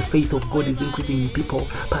 The faith of God is increasing in people.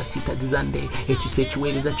 Pasita dizande,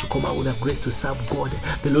 echisechueleza chikoma with the grace to serve God.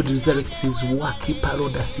 The Lord resurrects His work.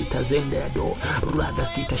 Paroda sita zende ado, rada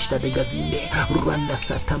sita shtadegazinde, randa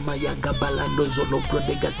satama ya gabalando zolo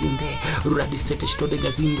brodegazinde, radi sete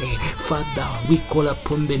shtodegazinde. Father, we call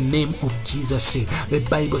upon the name of Jesus. The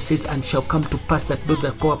Bible says, and shall come to pass that those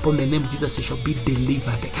that call upon the name of Jesus shall be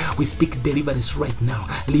delivered. We speak deliverance right now.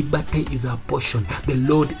 Liberty is our portion. The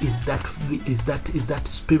Lord is that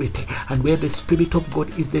spirit, and where the Spirit of God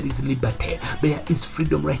is, there is liberty. There is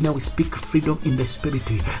freedom right now. We speak freedom in the spirit,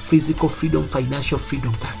 physical freedom, financial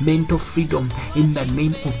freedom, mental freedom in the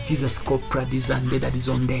name of Jesus. Kopradizande that is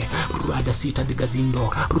on there. Ruada sita digazindo,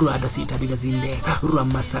 ruada sita digazinde,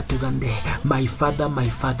 ruamasate zande. My Father,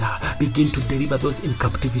 begin to deliver those in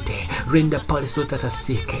captivity. Render powerless those that are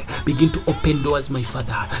sick. Begin to open doors, my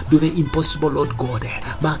Father. Do the impossible, Lord God.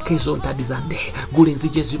 Makezo ntadizande. Gulenzi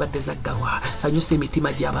Jesu batezagawa. Sanyuse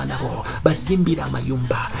mitima gy'abaana bo. Bazimbira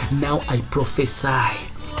amayumba. Now I prophesy.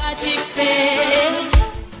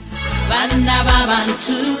 Bana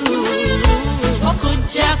babantu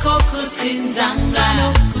okujjako kusinzanga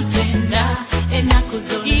n'okutenda ennaku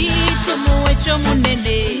zonna itumuwe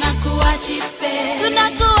ky'omunene tunakuwa kife in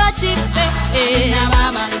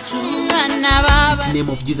the name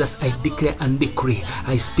of Jesus, I declare and decree.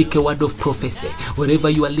 I speak a word of prophecy wherever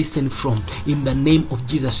you are listening from. In the name of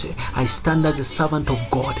Jesus, I stand as a servant of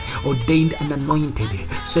God, ordained and anointed,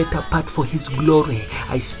 set apart for His glory.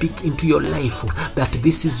 I speak into your life that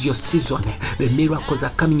this is your season. The miracles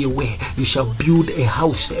are coming your way. You shall build a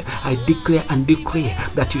house. I declare and decree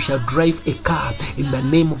that you shall drive a car. In the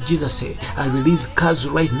name of Jesus, I release cars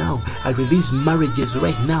right now. I release marriages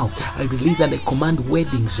right now. I release and I command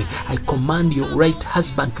weddings. I command your right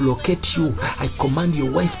husband to locate you. I command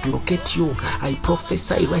your wife to locate you. I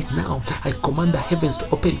prophesy right now. I command the heavens to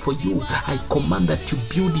open for you. I command that you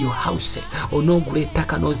build your house.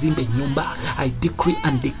 I decree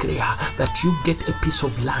and declare that you get a piece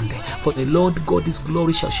of land, for the Lord God, his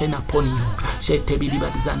glory shall shine upon you.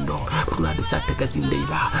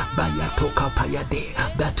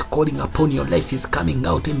 That calling upon your life is coming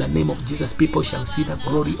out in the name of Jesus. People shall see the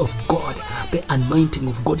glory of God. The anointing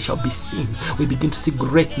of God shall be seen. We begin to see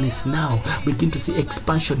greatness now. We begin to see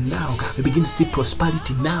expansion now. We begin to see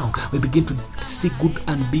prosperity now. We begin to see good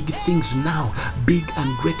and big things now. Big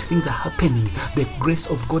and great things are happening. The grace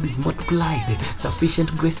of God is multiplied.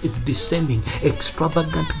 Sufficient grace is descending.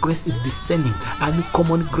 Extravagant grace is descending.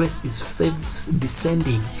 Uncommon grace is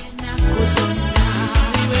descending.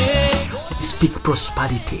 We speak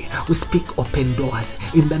prosperity. We speak open doors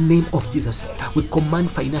in the name of Jesus. We command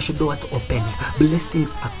financial doors to open.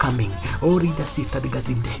 Blessings are coming.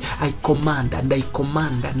 I command and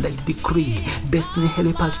I decree destiny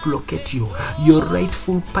helpers to locate you. Your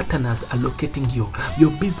rightful partners are locating you.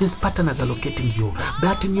 Your business partners are locating you.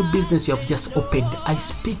 That new business you have just opened, I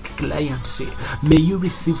speak clients. May you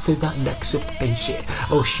receive favor and acceptance.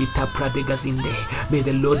 Oh Shita Pradegazinde. May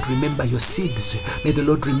the Lord remember your seeds. May the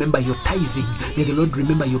Lord remember your tithing. May the Lord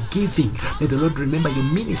remember your giving. May the Lord remember your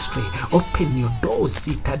ministry. Open your doors.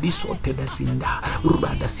 Sita disote dazinda.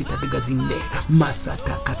 Rada sita degazinde.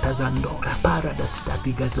 Masata katazando. Parada sita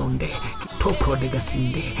degazonde. Kitopro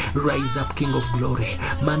degasinde. Rise up, King of Glory.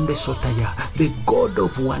 Mande sotaya. The God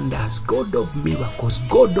of wonders, God of miracles,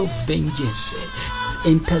 God of vengeance is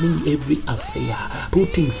entering every affair,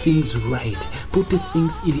 putting things right, putting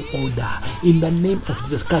things in order. In the name of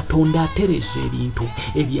Jesus. Katonda terezerintu.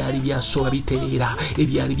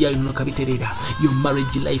 Your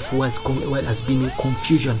marriage life has been in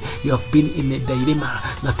confusion. You have been in a dilemma.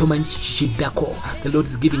 The Lord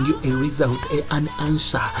is giving you a result, an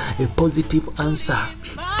answer, a positive answer.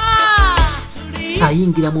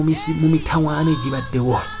 Ayingira mu mitawaana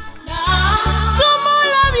egibaddewo.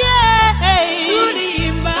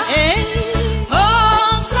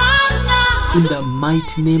 In the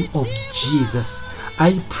mighty name of Jesus,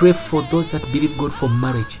 I pray for those that believe God for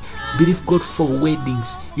marriage, believe God for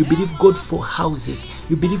weddings, you believe God for houses,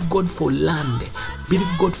 you believe God for land,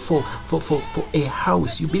 believe God for a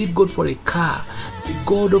house, you believe God for a car. The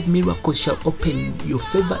God of miracles shall open. Your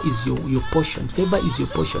favor is your portion. Favor is your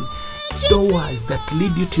portion. Doors that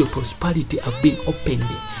lead you to your prosperity have been opened.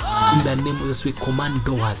 In the name of Jesus, we command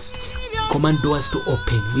doors. Command doors to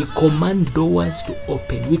open. We command doors to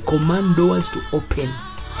open. We command doors to open.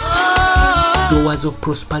 Doors of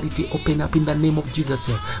prosperity open up in the name of Jesus.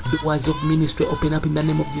 Doors of ministry open up in the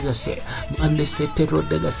name of Jesus.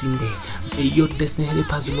 May your destiny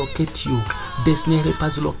helpers locate you. Destiny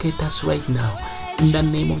helpers locate us right now. In the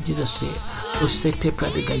name of Jesus. Osete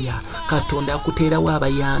pradegaya. Katonda kutera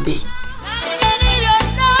wabayambi.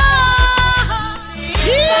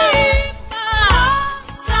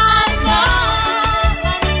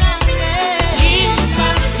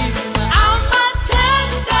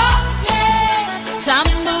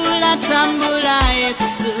 Tambula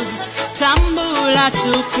Yesu, tambula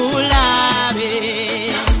tukulabe.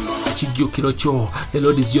 Kiddukiro kyo. The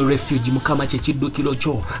Lord is your refuge. Mukama kye kiddukiro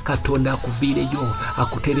kyo. Katonda akuviireyo,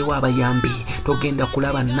 akuterewo abayambi. Togenda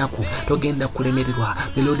kulaba nnaku, togenda kulemererwa.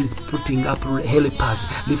 The Lord is putting up helpers,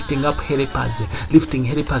 lifting up helpers, lifting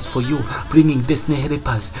helpers for you, bringing destiny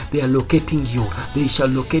helpers. They are locating you. They shall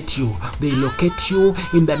locate you. They locate you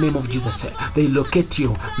in the name of Jesus. They locate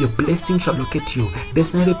you. Your blessing shall locate you.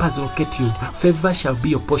 Destiny helpers locate you. Favor shall be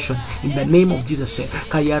your portion in the name of Jesus.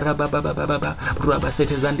 Kayara baba baba baba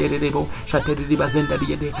rabasete zanderebo shateriri bazenda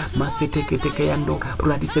diede masete keteke yando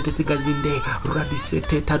radisete tigazinde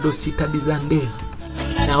radisete tadosita dizande.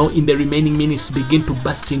 Now in the remaining minutes, begin to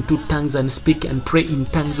burst into tongues and speak and pray in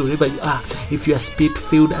tongues wherever you are. If you are spirit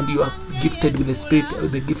filled and you are gifted with the spirit,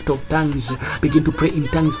 the gift of tongues, begin to pray in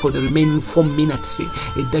tongues for the remaining 4 minutes.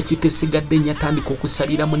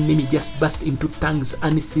 Just burst into tongues,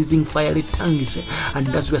 unceasing fiery tongues. And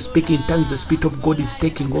as we are speaking in tongues, the Spirit of God is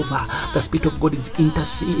taking over. The Spirit of God is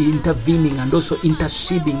intervening and also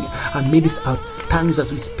interceding amidst our tongues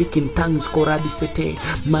as we speak in tongues. Koradi sete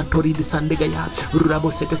matori disandegaya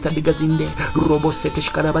rabo sete stadigazinde robo sete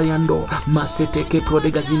shkalabayando masete ke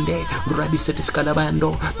prodegazinde radi sete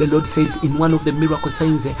shkalabayando. The Lord says in one of the miracle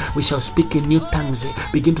signs, we shall speak in new tongues.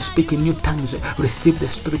 Begin to speak in new tongues. Receive the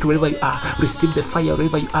Spirit wherever you are. Receive the fire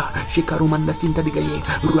wherever you are. Shikarumanda sinta digaye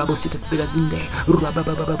rabo sete stadigazinde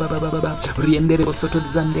rababababababa riendere bosoto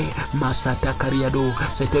dizande masata kariado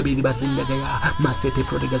sete bidibazinde gaya masete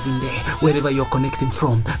prodegazinde. Wherever you're connecting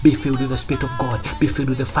from. Be filled with the Spirit of God. Be filled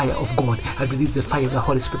with the fire of God. I release the fire of the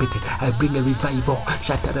Holy Spirit. I bring a revival.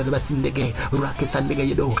 Shatarabasindege, Rakesandege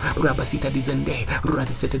Yedo, Rabasita Dizende,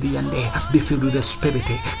 Radisete Diande. Be filled with the Spirit.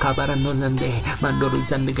 Kabara Nonande, Mandoro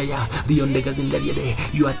Zandegaya, Riondegazindade.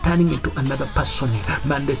 You are turning into another person.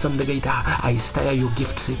 Mande Sondegata. I stir your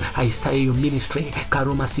gifts. I stir your ministry.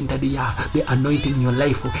 Karoma Sintadia. The anointing in your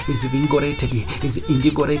life is invigorated.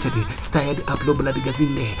 Stirred up.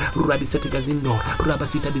 Lobadigazinde, Radisete Gazindo,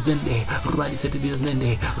 Rabasita Dizende, Radisete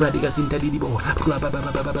Dizende, Radigazinta Dibo,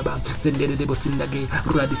 Rababa, Zende de Bosindage,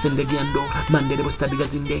 Radisendegiando, Mande de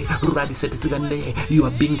Bostadigazinde, Radisete Zigande. You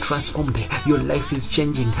are being transformed. Your life is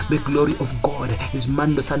changing. The glory of God is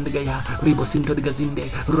Mando Sandegaya, Ribosinto de Gazinde,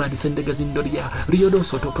 Radisende Gazindoria, Riodo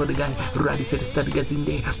Soto Prodigai, Radisete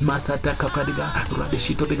Stadigazinde, Masata Capradiga,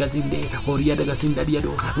 Radishito de Gazinde, Oria de Gazinda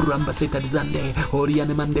Diado, Rambaseta Zande,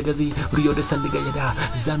 Oriane Mandegazi, Rio de Sandigayada,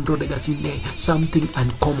 Zandro de Gazinde. Something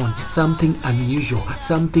uncommon, something unusual,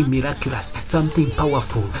 something miraculous, something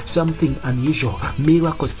powerful, something unusual,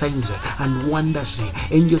 miracle signs and wonders.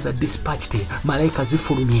 Angels are dispatched, malaika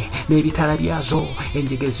zifulumye n'ebitala byazo,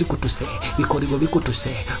 enjege zikutuse, bikoligo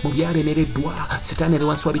bikutuse, mu byaremereddwa, Satan ali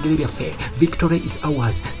wansi wa bigere byaffe. Victory is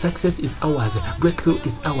ours, success is ours, breakthrough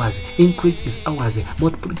is ours, increase is ours,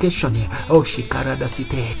 multiplication, oh shikarada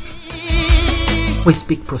site. We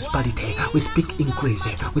speak prosperity, we speak increase,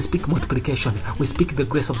 we speak multiplication, we speak the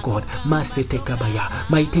grace of God. Masete kabaya,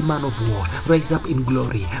 mighty man of war, rise up in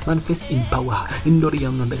glory, manifest in power. Indori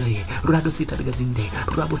yanondagaye, rado sita degazinde,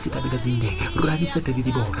 rabo sita degazinde, radi sete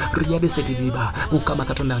dibo, riade sete diba, ukama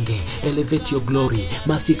katonange. Elevate your glory,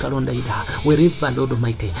 masi kalonda ida, wherever Lord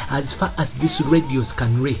Almighty, as far as these radios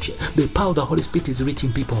can reach, the power of the Holy Spirit is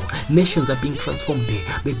reaching people. Nations are being transformed.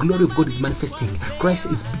 The glory of God is manifesting.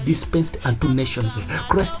 Christ is dispensed unto nations.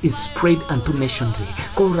 Christ is spread unto nations.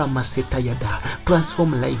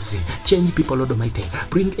 Transform lives, change people, Lord Almighty.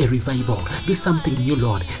 Bring a revival. Do something new,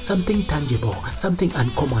 Lord. Something tangible, something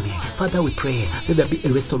uncommon. Father, we pray that there be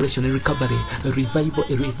a restoration, a recovery, a revival,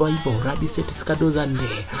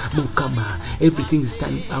 Mukama. Everything is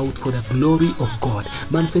turning out for the glory of God.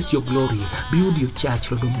 Manifest your glory. Build your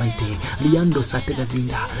church, Lord Almighty. Liando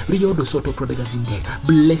Sategazinda, Riodo Soto Prodegazinde.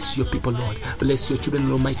 Bless your people, Lord. Bless your children,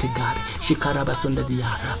 Lord Almighty God.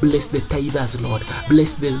 Bless the tithers, Lord.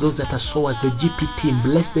 Bless those that are sowers, the GP team.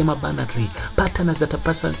 Bless them abundantly. Partners that are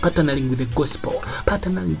partnering with the gospel.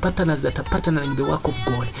 Partners that are partnering the work of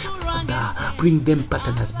God. Father, bring them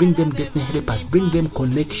partners, bring them destiny helpers, bring them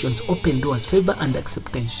connections, open doors, favor and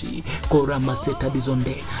acceptance. I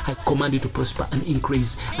command you to prosper and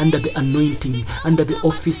increase under the anointing, under the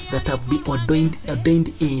office that have been ordained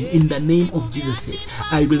in the name of Jesus.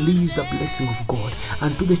 I release the blessing of God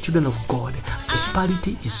unto the children of God.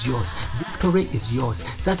 Prosperity is yours, victory is yours,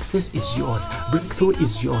 success is yours, breakthrough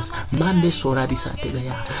is yours. Mande soradi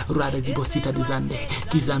sategaya, rada dibosita dizande,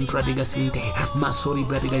 kizandra degasinte, masori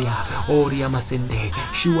bradigaya, oria masende.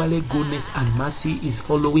 Surely goodness and mercy is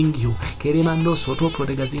following you. Keremando soto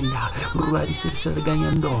prodegazinda, radi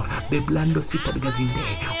setisaganyando, the blando sita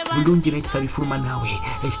degazinde. Bulungi nekisa bifuruma nawe,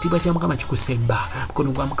 ekitiibwa kya Mukama kikusemba,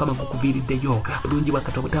 mukono gwa Mukama gukuviiriddeyo, bulungi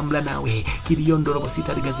bwakatono butambula nawe, kiriyondo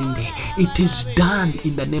robosita degazinde. It is done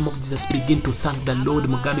in the name of Jesus. Begin to thank the Lord.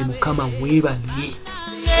 Mugambe Mukama webali.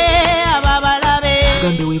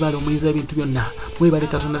 Mugambe webali omuyinza ebintu byonna. Webale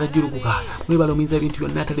Katonda tajulukuka. Webale omuyinza ebintu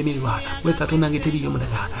byonna atalemerwa. We Katonda ngeteriyo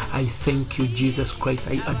mulala. I thank you, Jesus Christ.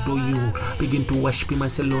 I adore you. Begin to worship him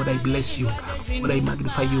and say, Lord, I bless you. Lord, I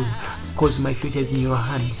magnify you. Because my future is in your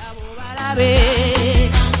hands.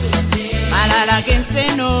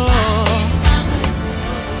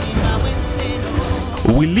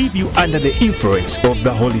 We leave you under the influence of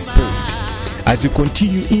the Holy Spirit as you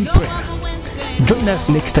continue in prayer. Join us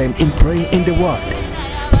next time in Praying in the Word.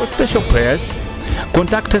 For special prayers,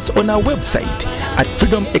 contact us on our website at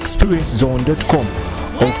freedomexperiencezone.com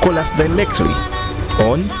or call us directly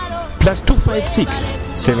on +256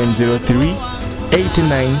 703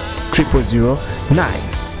 89 0009.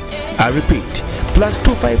 I repeat,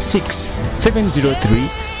 +256 703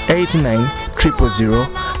 89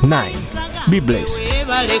 0009. Be blessed.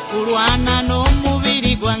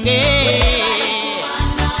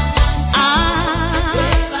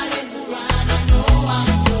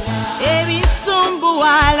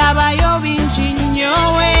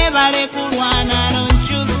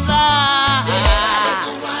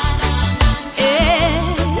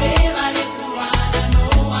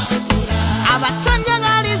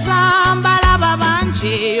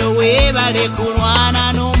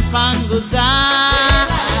 Kulwana no mpanguza